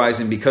contract-wise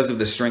and because of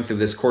the strength of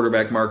this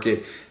quarterback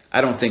market,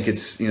 I don't think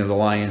it's, the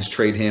Lions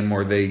trade him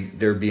or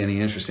there'd be any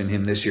interest in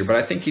him this year. But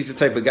I think he's the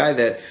type of guy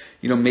that,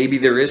 maybe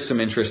there is some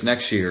interest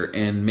next year.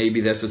 And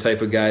maybe that's the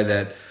type of guy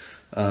that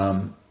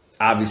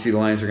obviously the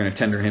Lions are going to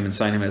tender him and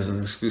sign him as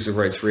an exclusive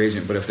rights free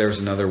agent. But if there's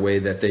another way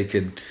that they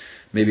could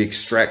maybe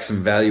extract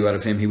some value out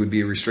of him. He would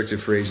be a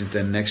restricted free agent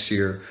then next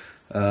year.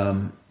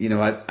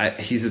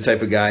 He's the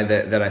type of guy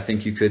that I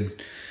think you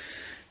could,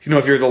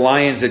 if you're the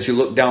Lions, that you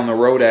look down the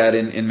road at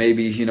and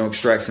maybe,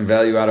 extract some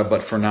value out of.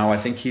 But for now, I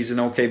think he's an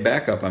okay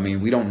backup. I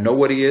mean, we don't know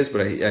what he is,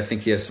 but I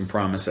think he has some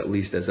promise, at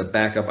least as a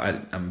backup.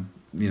 I'm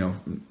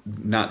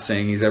not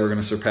saying he's ever going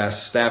to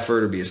surpass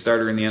Stafford or be a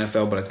starter in the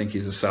NFL, but I think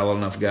he's a solid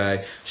enough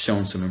guy,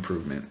 showing some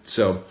improvement.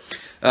 So,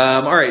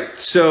 all right.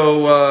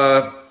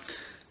 So,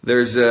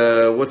 there's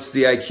what's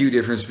the IQ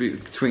difference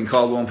between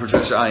Caldwell and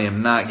Patricia? I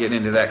am not getting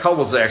into that.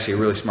 Caldwell's actually a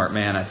really smart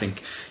man. I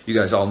think you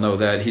guys all know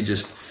that. He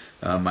just,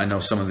 I know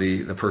some of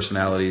the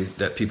personality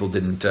that people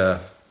didn't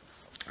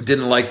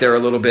like there a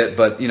little bit,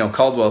 but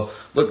Caldwell,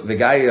 look, the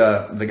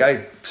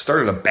guy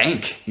started a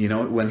bank,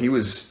 when he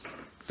was,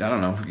 I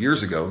don't know,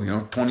 years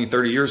ago, 20,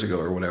 30 years ago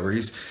or whatever.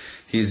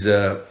 He's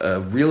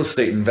a real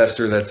estate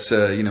investor that's,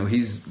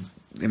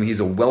 he's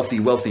a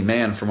wealthy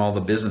man from all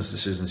the business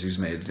decisions he's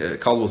made.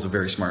 Caldwell's a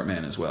very smart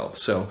man as well.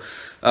 So,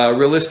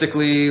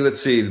 realistically, let's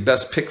see, the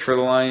best pick for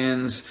the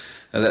Lions.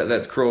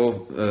 That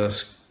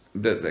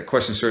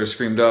question sort of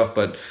screamed off,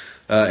 but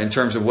in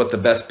terms of what the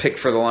best pick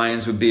for the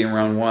Lions would be in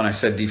round one, I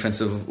said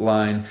defensive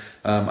line.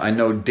 I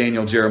know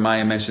Daniel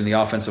Jeremiah mentioned the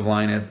offensive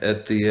line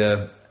at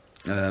the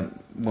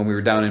when we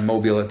were down in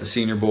Mobile at the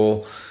Senior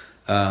Bowl.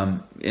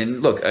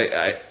 And look,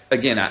 I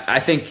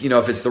think,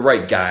 if it's the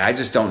right guy, I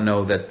just don't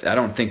know that. I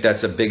don't think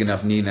that's a big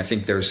enough need. And I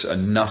think there's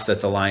enough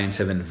that the Lions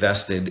have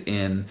invested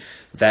in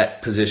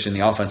that position,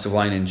 the offensive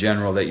line in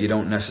general, that you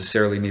don't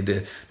necessarily need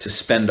to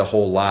spend a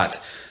whole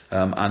lot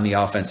on the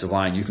offensive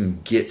line. You can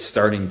get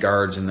starting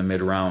guards in the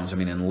mid rounds. I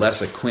mean,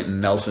 unless a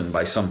Quentin Nelson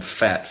by some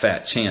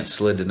fat chance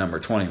slid to number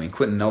 20. I mean,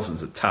 Quentin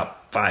Nelson's a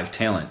top 5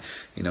 talent.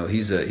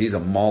 He's a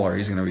mauler.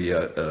 He's going to be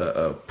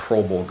a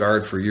Pro Bowl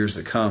guard for years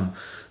to come.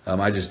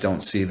 I just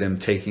don't see them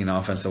taking an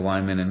offensive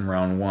lineman in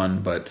round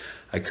one, but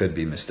I could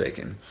be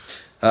mistaken.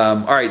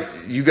 All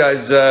right, you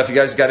guys, if you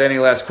guys got any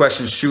last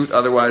questions, shoot.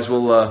 Otherwise,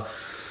 we'll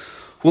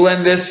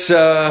end this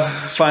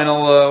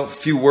final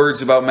few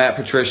words about Matt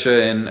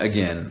Patricia. And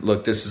again,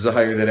 look, this is a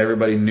hire that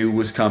everybody knew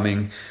was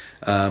coming.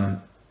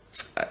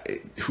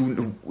 It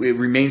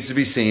remains to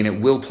be seen.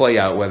 It will play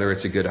out whether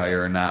it's a good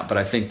hire or not. But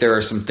I think there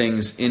are some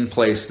things in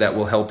place that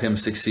will help him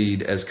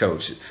succeed as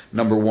coach.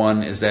 Number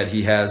one is that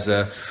he has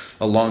a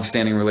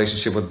long-standing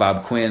relationship with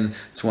Bob Quinn.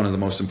 It's one of the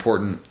most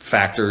important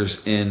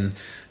factors in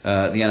the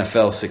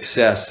NFL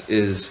success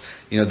is,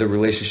 the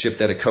relationship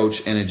that a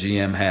coach and a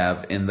GM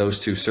have, and those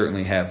two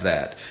certainly have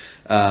that.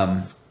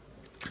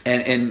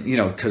 And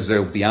because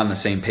they'll be on the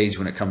same page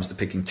when it comes to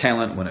picking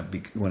talent,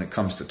 when it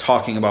comes to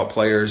talking about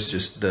players,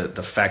 just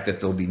the fact that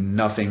there'll be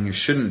nothing,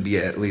 shouldn't be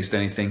at least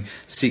anything,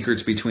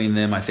 secrets between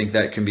them. I think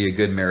that can be a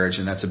good marriage,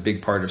 and that's a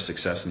big part of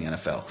success in the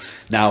NFL.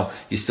 Now,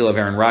 you still have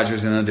Aaron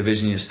Rodgers in the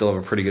division. You still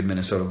have a pretty good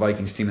Minnesota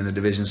Vikings team in the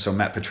division. So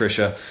Matt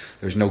Patricia,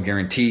 there's no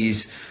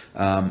guarantees.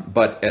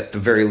 But at the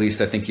very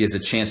least, I think he has a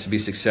chance to be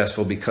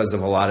successful because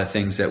of a lot of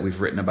things that we've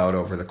written about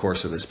over the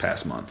course of this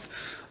past month.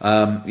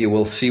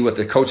 We'll see what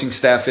the coaching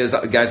staff is.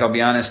 Guys, I'll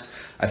be honest,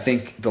 I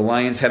think the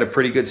Lions had a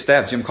pretty good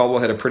staff. Jim Caldwell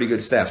had a pretty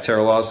good staff.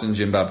 Terrell Lawson,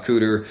 Jim Bob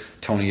Cooter,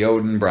 Tony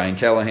Oden, Brian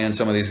Callahan,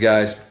 some of these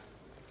guys.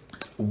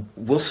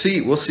 We'll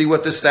see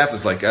what this staff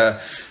is like.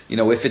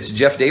 If it's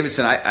Jeff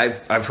Davidson,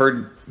 I've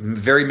heard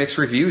very mixed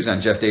reviews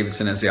on Jeff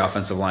Davidson as the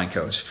offensive line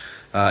coach.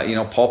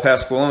 Paul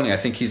Pasqualoni, I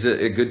think he's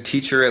a good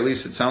teacher, at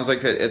least it sounds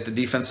like, at the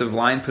defensive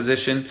line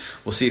position.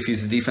 We'll see if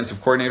he's the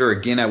defensive coordinator.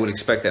 Again, I would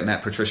expect that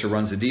Matt Patricia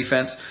runs the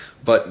defense,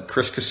 but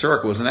Chris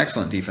Kasurek was an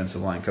excellent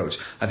defensive line coach.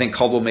 I think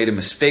Caldwell made a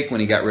mistake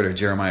when he got rid of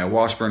Jeremiah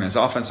Washburn as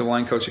offensive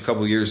line coach a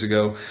couple years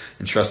ago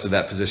and trusted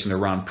that position to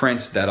Ron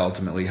Prince. That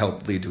ultimately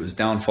helped lead to his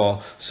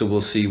downfall. So we'll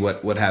see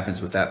what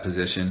happens with that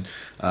position.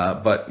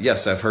 But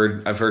yes, I've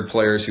heard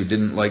players who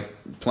didn't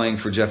like playing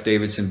for Jeff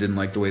Davidson, didn't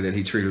like the way that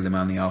he treated them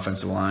on the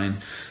offensive line.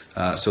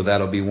 So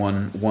that'll be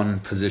one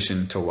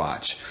position to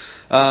watch.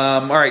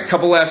 All right,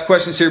 couple last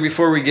questions here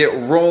before we get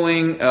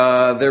rolling.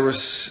 There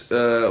was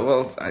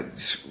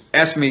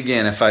ask me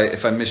again if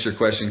I missed your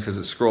question because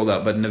it scrolled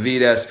up. But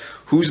Naveed asked,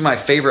 "Who's my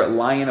favorite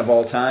Lion of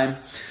all time?"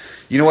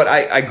 You know what?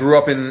 I grew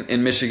up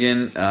in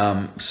Michigan,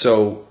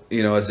 so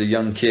as a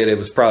young kid, it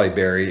was probably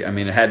Barry. I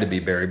mean, it had to be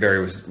Barry.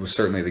 Barry was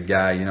certainly the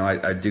guy.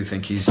 I do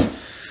think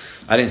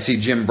I didn't see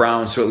Jim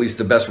Brown, so at least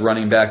the best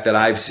running back that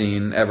I've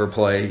seen ever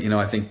play.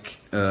 I think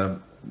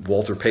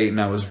Walter Payton,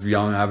 I was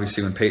young,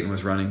 obviously, when Payton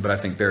was running, but I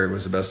think Barry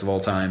was the best of all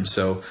time.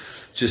 So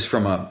just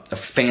from a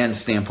fan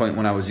standpoint,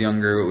 when I was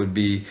younger, it would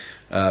be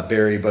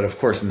Barry. But, of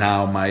course,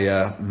 now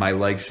my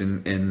likes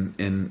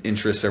and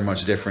interests are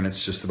much different.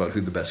 It's just about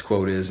who the best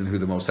quote is and who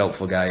the most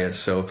helpful guy is.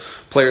 So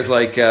players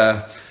like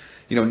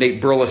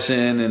Nate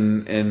Burleson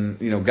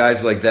and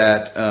guys like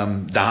that,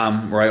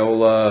 Dom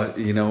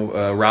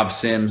Raiola, Rob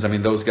Sims. I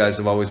mean, those guys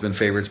have always been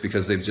favorites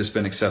because they've just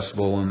been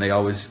accessible and they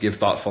always give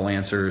thoughtful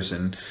answers.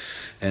 And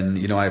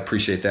I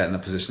appreciate that in the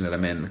position that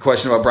I'm in. The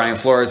question about Brian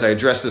Flores, I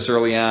addressed this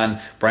early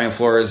on. Brian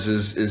Flores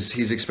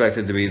he's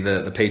expected to be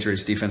the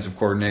Patriots defensive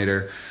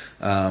coordinator.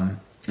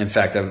 In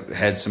fact, I've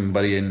had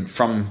somebody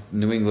from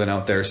New England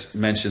out there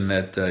mention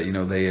that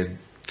they had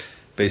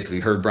basically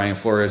heard Brian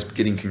Flores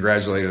getting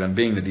congratulated on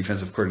being the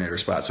defensive coordinator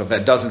spot. So if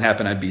that doesn't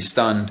happen, I'd be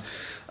stunned.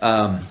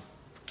 I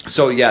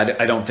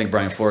don't think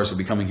Brian Flores will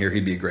be coming here.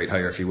 He'd be a great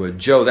hire if he would.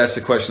 Joe, that's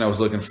the question I was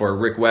looking for.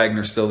 Rick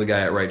Wagner, still the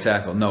guy at right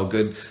tackle? No,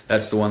 good.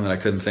 That's the one that I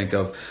couldn't think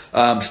of.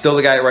 Still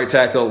the guy at right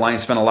tackle.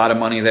 Lions spent a lot of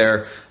money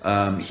there.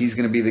 He's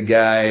going to be the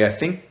guy. I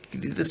think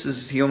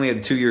he only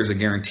had 2 years of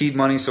guaranteed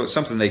money, so it's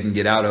something they can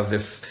get out of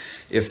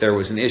if there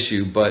was an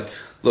issue. But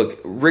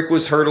look, Rick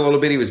was hurt a little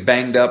bit. He was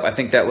banged up. I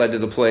think that led to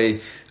the play.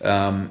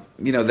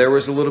 There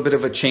was a little bit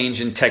of a change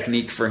in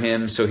technique for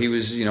him. So he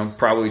was,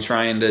 probably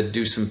trying to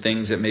do some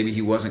things that maybe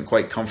he wasn't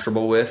quite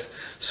comfortable with.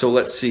 So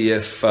let's see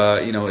if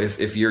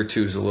year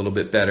two is a little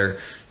bit better.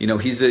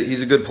 He's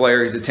a good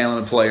player. He's a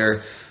talented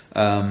player.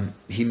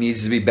 He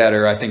needs to be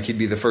better. I think he'd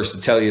be the first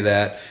to tell you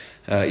that.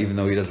 Even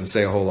though he doesn't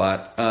say a whole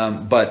lot.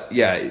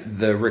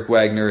 The Rick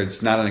Wagner,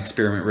 it's not an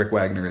experiment. Rick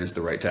Wagner is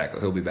the right tackle.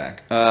 He'll be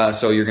back.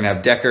 So you're going to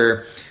have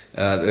Decker.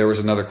 There was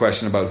another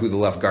question about who the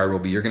left guard will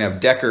be. You're going to have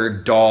Decker,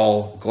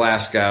 Dahl,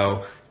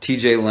 Glasgow,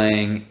 TJ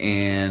Lang,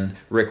 and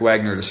Rick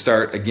Wagner to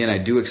start. Again, I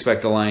do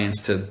expect the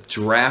Lions to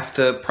draft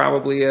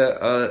probably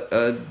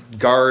a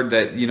guard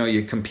that,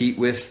 you compete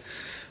with.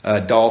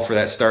 Dahl for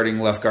that starting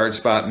left guard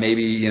spot.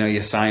 Maybe,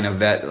 you sign a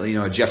vet,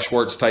 a Jeff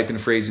Schwartz type in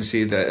free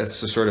agency. That's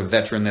the sort of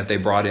veteran that they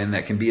brought in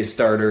that can be a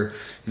starter,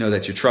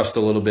 that you trust a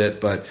little bit,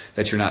 but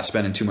that you're not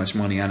spending too much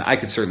money on. I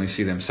could certainly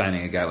see them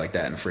signing a guy like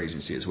that in free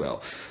agency as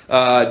well.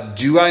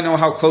 Do I know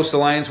how close the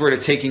Lions were to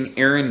taking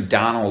Aaron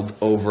Donald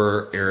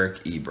over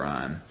Eric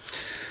Ebron?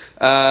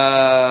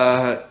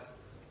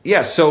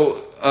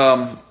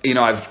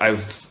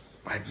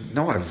 I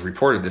know I've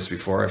reported this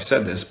before. I've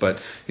said this, but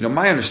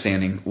my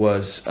understanding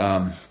was,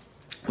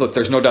 look,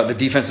 there's no doubt the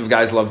defensive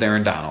guys loved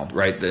Aaron Donald,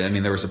 right?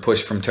 There was a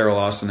push from Terrell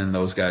Austin and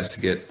those guys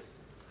to get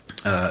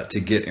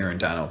Aaron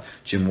Donald.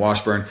 Jim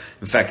Washburn.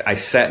 In fact, I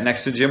sat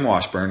next to Jim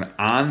Washburn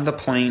on the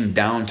plane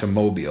down to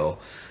Mobile,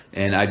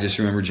 and I just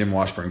remember Jim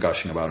Washburn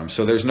gushing about him.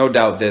 So there's no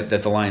doubt that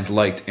the Lions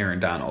liked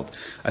Aaron Donald.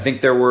 I think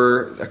there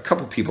were a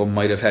couple people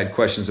might have had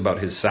questions about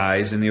his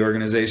size in the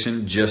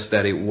organization, just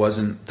that it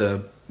wasn't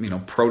the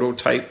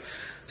prototype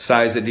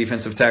size at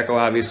defensive tackle,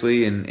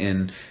 obviously,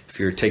 and if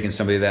you're taking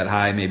somebody that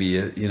high, maybe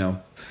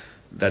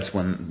that's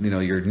when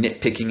you're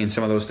nitpicking and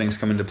some of those things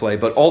come into play.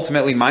 But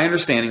ultimately, my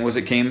understanding was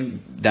it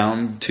came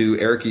down to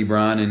Eric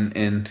Ebron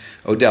and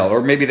Odell,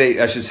 or maybe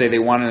they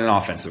wanted an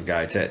offensive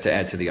guy to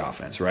add to the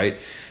offense, right?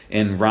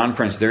 And Ron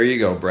Prince, there you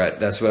go, Brett.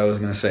 That's what I was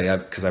going to say,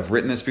 because I've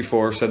written this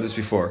before, said this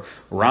before.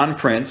 Ron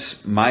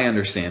Prince, my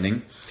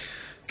understanding,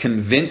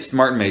 convinced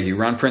Martin Mayhew.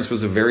 Ron Prince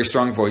was a very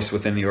strong voice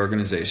within the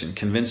organization.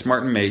 Convinced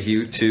Martin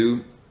Mayhew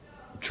to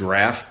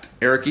draft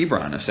Eric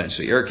Ebron,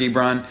 essentially. Eric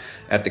Ebron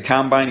at the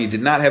Combine, he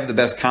did not have the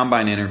best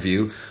Combine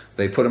interview.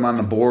 They put him on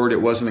the board.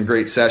 It wasn't a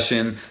great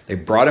session. They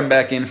brought him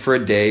back in for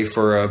a day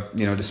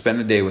to spend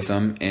the day with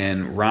him.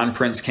 And Ron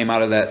Prince came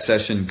out of that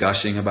session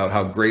gushing about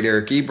how great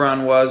Eric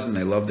Ebron was, and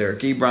they loved Eric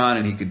Ebron,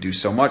 and he could do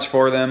so much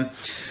for them.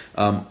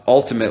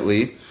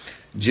 Ultimately,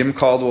 Jim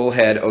Caldwell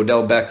had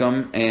Odell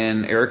Beckham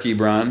and Eric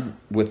Ebron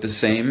with the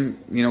same,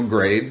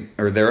 grade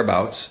or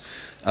thereabouts.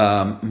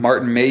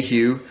 Martin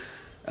Mayhew,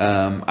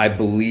 I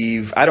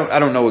believe, I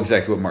don't know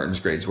exactly what Martin's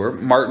grades were.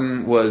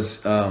 Martin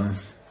was,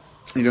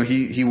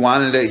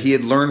 he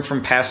had learned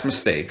from past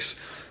mistakes,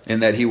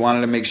 and that he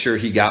wanted to make sure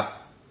he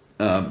got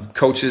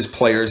coaches,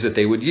 players that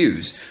they would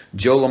use.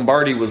 Joe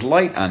Lombardi was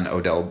light on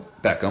Odell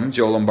Beckham.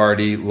 Joe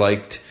Lombardi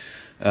liked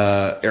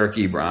Eric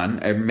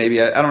Ebron.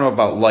 Maybe I don't know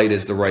about light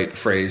is the right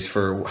phrase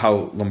for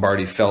how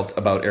Lombardi felt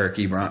about Eric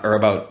Ebron or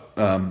about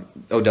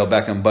Odell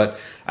Beckham, but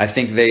I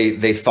think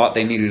they thought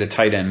they needed a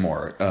tight end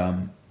more.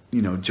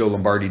 Joe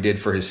Lombardi did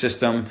for his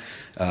system.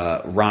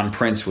 Ron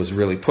Prince was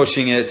really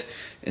pushing it,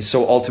 and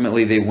so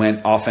ultimately they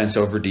went offense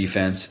over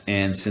defense.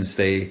 And since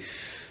they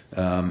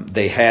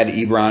had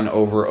Ebron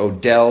over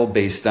Odell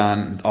based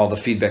on all the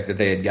feedback that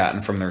they had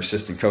gotten from their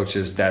assistant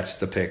coaches, that's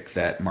the pick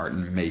that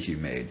Martin Mayhew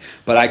made.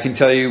 But I can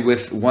tell you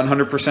with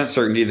 100%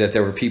 certainty that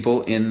there were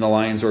people in the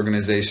Lions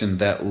organization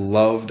that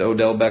loved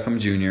Odell Beckham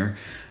Jr.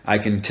 I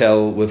can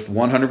tell with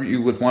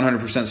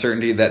 100%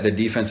 certainty that the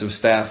defensive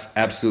staff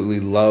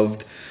absolutely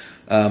loved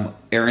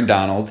Aaron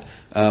Donald.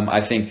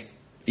 I think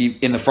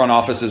in the front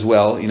office as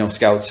well,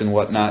 scouts and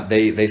whatnot,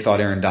 they thought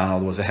Aaron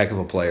Donald was a heck of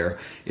a player.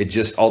 It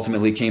just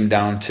ultimately came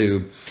down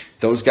to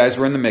those guys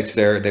were in the mix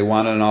there. They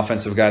wanted an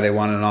offensive guy. They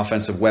wanted an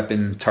offensive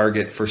weapon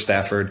target for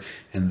Stafford,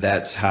 and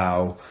that's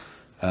how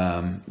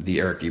the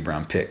Eric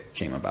Ebron pick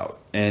came about.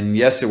 And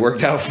yes, it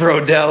worked out for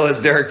Odell,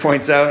 as Derek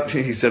points out.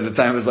 He said at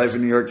the time of his life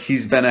in New York,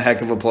 he's been a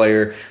heck of a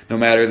player, no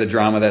matter the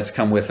drama that's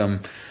come with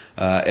him.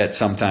 At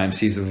sometimes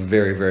he's a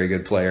very, very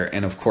good player.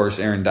 And of course,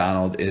 Aaron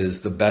Donald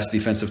is the best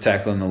defensive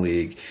tackle in the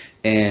league.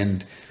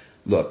 And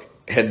look,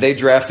 had they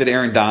drafted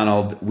Aaron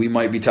Donald, we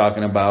might be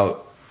talking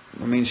about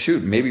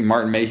shoot, maybe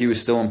Martin Mayhew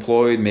was still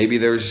employed.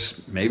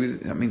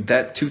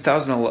 That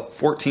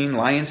 2014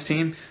 Lions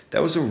team,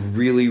 that was a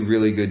really,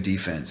 really good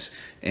defense.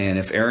 And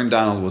if Aaron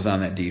Donald was on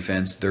that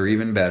defense, they're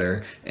even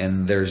better.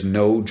 And there's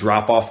no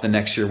drop off the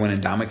next year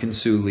when Ndamukong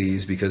Suh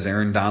leaves, because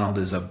Aaron Donald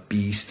is a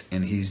beast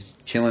and he's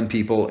killing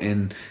people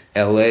in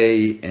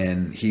LA,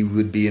 and he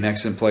would be an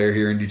excellent player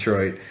here in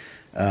Detroit.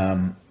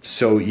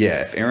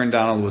 If Aaron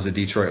Donald was a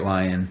Detroit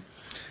Lion,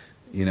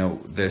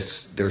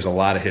 there's a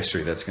lot of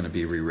history that's going to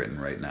be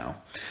rewritten right now.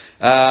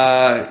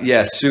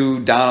 Suh,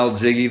 Donald,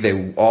 Ziggy,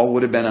 they all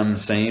would have been on the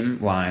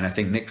same line. I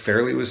think Nick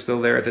Fairley was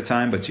still there at the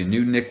time, but you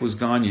knew Nick was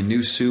gone. You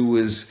knew Suh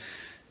was,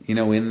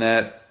 in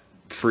that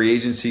free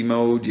agency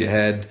mode. You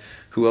had,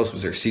 who else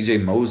was there?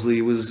 CJ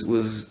Mosley was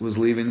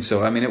leaving.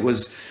 So, it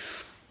was,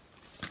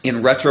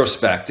 in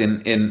retrospect,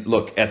 and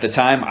look, at the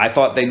time, I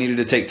thought they needed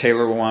to take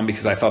Taylor Lewan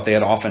because I thought they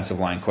had offensive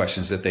line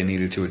questions that they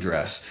needed to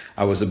address.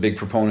 I was a big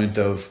proponent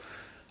of,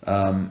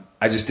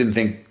 I just didn't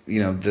think,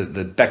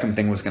 the Beckham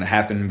thing was going to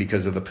happen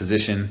because of the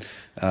position.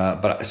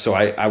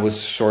 I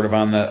was sort of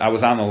on the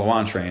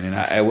Lewan train, and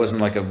I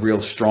wasn't like a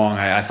real strong,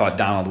 I thought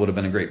Donald would have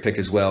been a great pick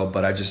as well,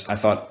 but I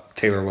thought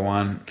Taylor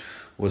Lewan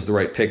was the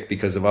right pick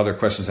because of other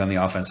questions on the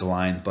offensive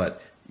line.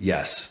 But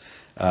yes,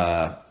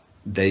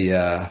 they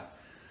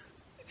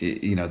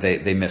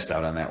missed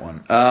out on that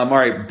one. All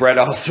right. Brett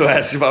also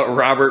asked about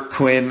Robert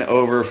Quinn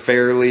over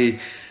Fairley.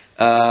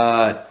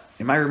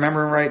 Am I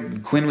remembering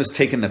right? Quinn was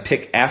taking the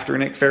pick after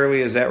Nick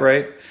Fairley. Is that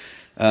right?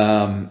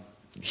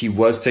 He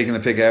was taking the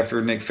pick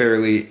after Nick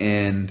Fairley.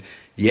 And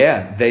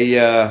yeah, they,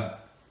 I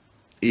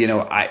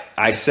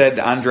said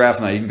on draft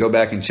night, you can go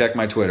back and check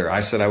my Twitter. I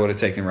said I would have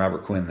taken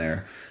Robert Quinn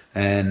there.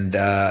 And,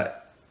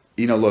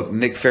 look,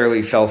 Nick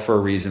Fairley fell for a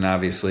reason,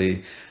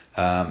 obviously.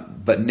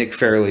 But Nick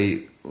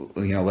Fairley,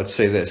 let's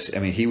say this.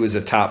 He was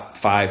a top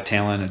 5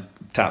 talent,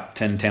 top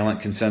 10 talent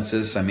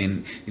consensus.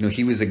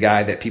 He was a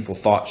guy that people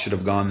thought should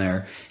have gone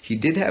there. He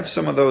did have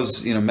some of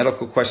those,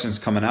 medical questions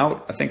coming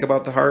out, I think,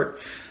 about the heart.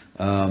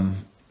 I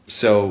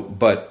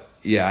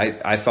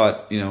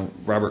thought,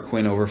 Robert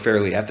Quinn over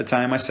Fairley at the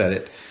time. I said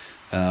it.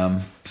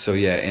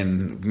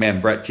 And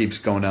man, Brett keeps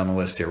going down the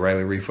list here.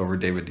 Riley Reif over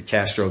David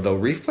DeCastro, though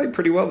Reif played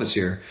pretty well this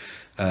year.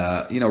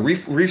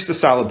 Reif's a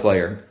solid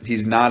player.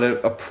 He's not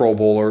a Pro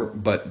Bowler,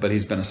 but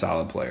he's been a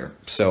solid player.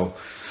 So,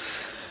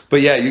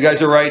 but yeah, you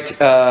guys are right.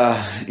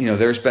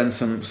 There's been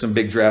some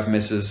big draft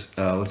misses.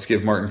 Let's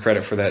give Martin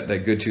credit for that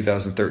good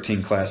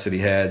 2013 class that he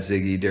had.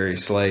 Ziggy,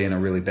 Darius Slay in a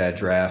really bad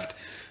draft.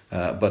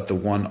 But the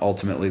one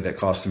ultimately that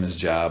cost him his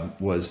job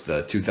was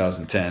the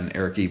 2010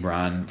 Eric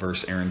Ebron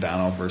versus Aaron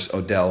Donald versus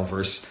Odell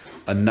versus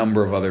a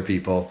number of other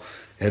people.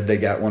 Had they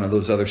got one of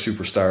those other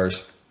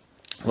superstars,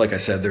 like I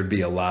said, there'd be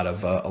a lot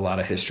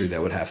of history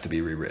that would have to be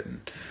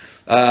rewritten.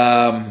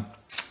 And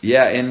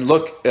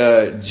look,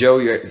 Joe,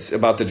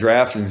 about the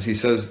draft, and he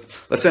says,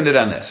 let's end it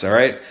on this, all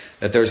right?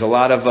 That there's a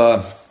lot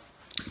of,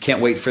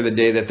 can't wait for the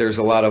day that there's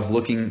a lot of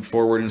looking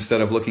forward instead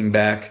of looking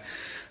back.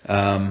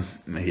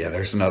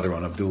 There's another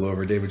one, Abdullah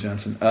over David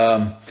Johnson.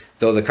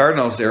 Though the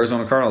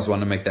Arizona Cardinals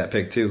wanted to make that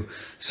pick too.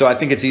 So I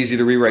think it's easy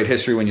to rewrite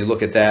history when you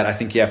look at that. I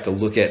think you have to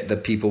look at the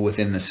people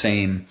within the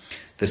same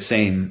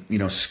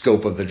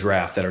scope of the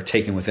draft that are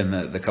taken within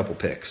the couple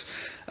picks.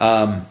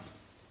 That's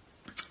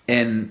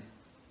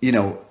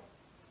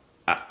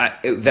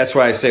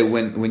why I say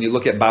when you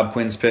look at Bob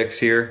Quinn's picks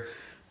here,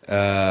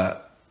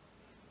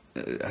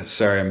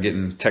 sorry, I'm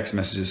getting text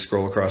messages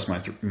scroll across my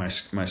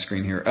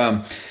screen here.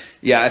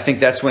 I think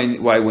that's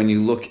why when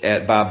you look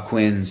at Bob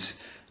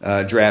Quinn's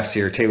drafts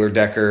here, Taylor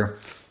Decker,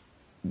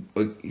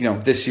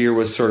 this year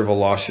was sort of a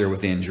lost year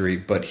with the injury,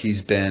 but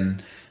he's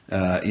been,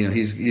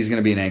 he's going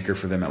to be an anchor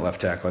for them at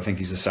left tackle. I think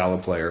he's a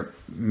solid player.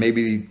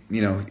 Maybe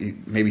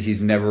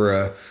he's never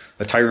a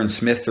Tyron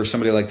Smith or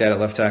somebody like that at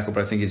left tackle,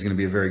 but I think he's going to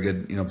be a very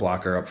good,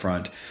 blocker up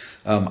front.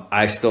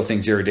 I still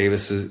think Jared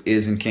Davis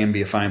is and can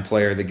be a fine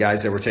player. The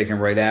guys that were taken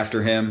right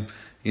after him,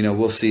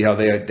 we'll see how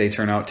they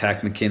turn out.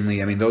 Tack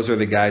McKinley. Those are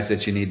the guys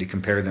that you need to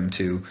compare them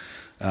to.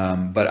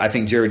 But I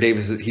think Jared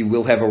Davis, he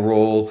will have a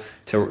role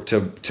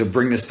to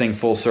bring this thing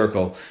full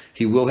circle.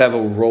 He will have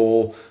a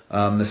role,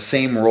 the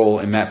same role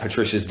in Matt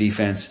Patricia's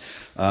defense.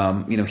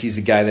 He's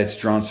a guy that's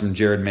drawn some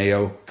Jared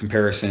Mayo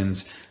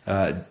comparisons.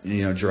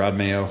 Gerard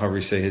Mayo, however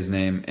you say his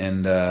name,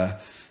 and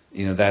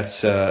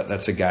that's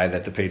a guy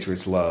that the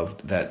Patriots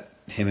loved. That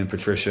him and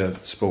Patricia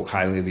spoke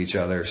highly of each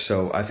other.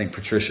 So I think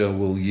Patricia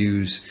will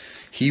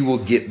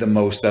get the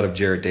most out of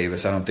Jared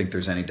Davis. I don't think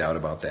there's any doubt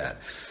about that.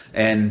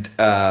 And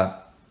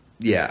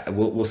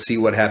we'll see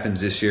what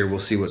happens this year. We'll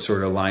see what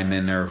sort of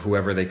linemen or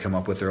whoever they come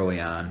up with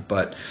early on.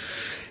 But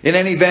in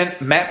any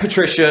event, Matt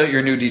Patricia,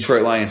 your new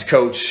Detroit Lions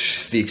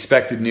coach, the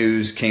expected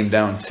news came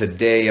down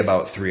today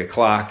about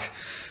 3:00,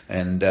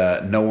 and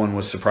no one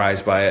was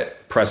surprised by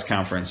it. Press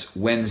conference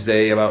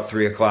Wednesday about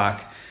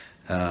 3:00,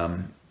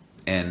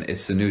 and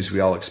it's the news we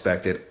all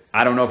expected.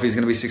 I don't know if he's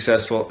going to be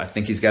successful. I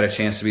think he's got a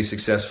chance to be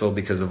successful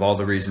because of all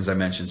the reasons I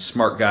mentioned.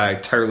 Smart guy,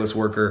 tireless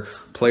worker,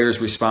 players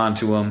respond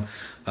to him.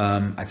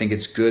 I think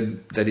it's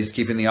good that he's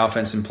keeping the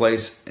offense in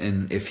place.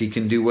 And if he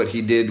can do what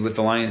he did with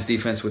the Lions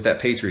defense, with that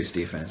Patriots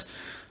defense,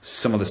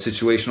 some of the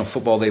situational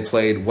football they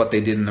played, what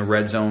they did in the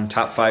red zone,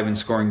 top 5 in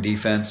scoring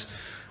defense,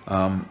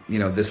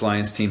 this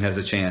Lions team has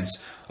a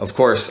chance. Of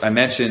course, I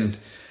mentioned,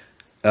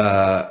 you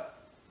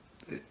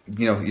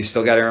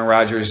still got Aaron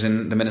Rodgers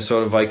and the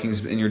Minnesota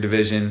Vikings in your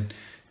division.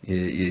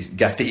 You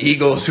got the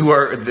Eagles,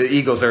 are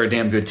a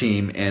damn good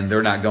team, and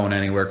they're not going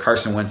anywhere.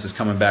 Carson Wentz is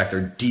coming back.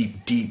 They're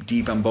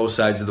deep on both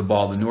sides of the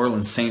ball. The New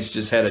Orleans Saints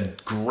just had a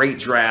great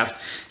draft,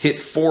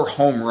 hit 4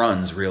 home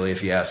runs, really,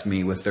 if you ask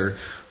me, with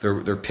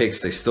their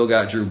picks. They still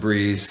got Drew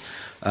Brees.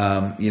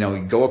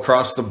 Go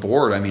across the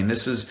board. I mean,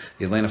 this is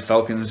the Atlanta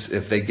Falcons.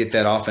 If they get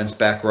that offense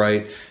back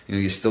right,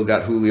 you still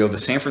got Julio. The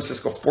San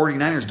Francisco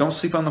 49ers, don't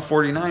sleep on the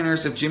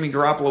 49ers. If Jimmy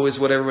Garoppolo is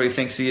what everybody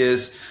thinks he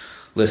is,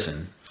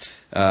 listen.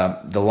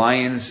 The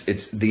Lions,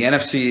 the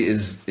NFC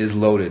is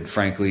loaded,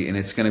 frankly, and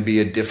it's going to be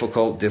a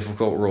difficult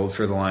road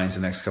for the Lions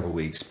the next couple of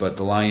weeks. But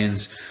the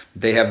Lions,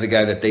 they have the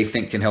guy that they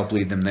think can help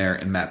lead them there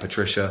in Matt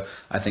Patricia.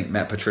 I think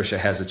Matt Patricia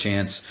has a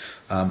chance.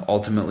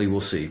 Ultimately,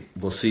 we'll see.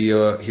 We'll see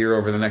here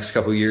over the next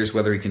couple of years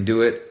whether he can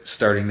do it.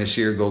 Starting this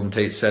year, Golden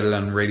Tate said it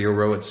on Radio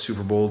Row at the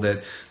Super Bowl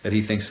that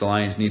he thinks the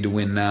Lions need to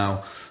win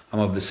now. I'm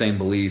of the same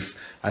belief.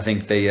 I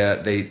think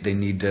they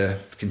need to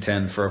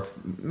contend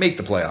make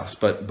the playoffs,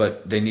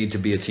 but they need to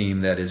be a team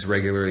that is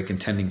regularly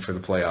contending for the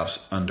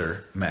playoffs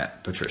under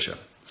Matt Patricia.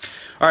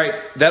 All right,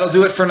 that'll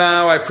do it for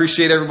now. I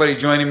appreciate everybody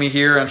joining me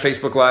here on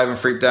Facebook Live and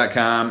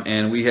Freep.com,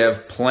 and we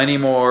have plenty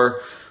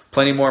more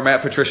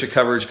Matt Patricia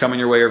coverage coming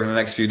your way over the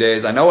next few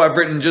days. I know I've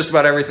written just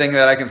about everything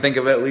that I can think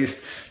of at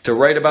least to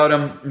write about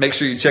him. Make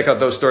sure you check out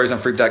those stories on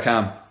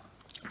Freep.com.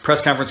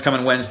 Press conference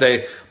coming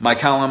Wednesday. My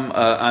column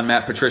on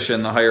Matt Patricia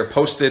and the hire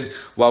posted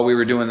while we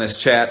were doing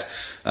this chat.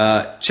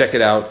 Check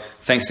it out.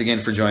 Thanks again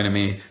for joining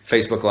me.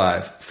 Facebook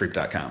Live,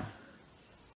 Freep.com.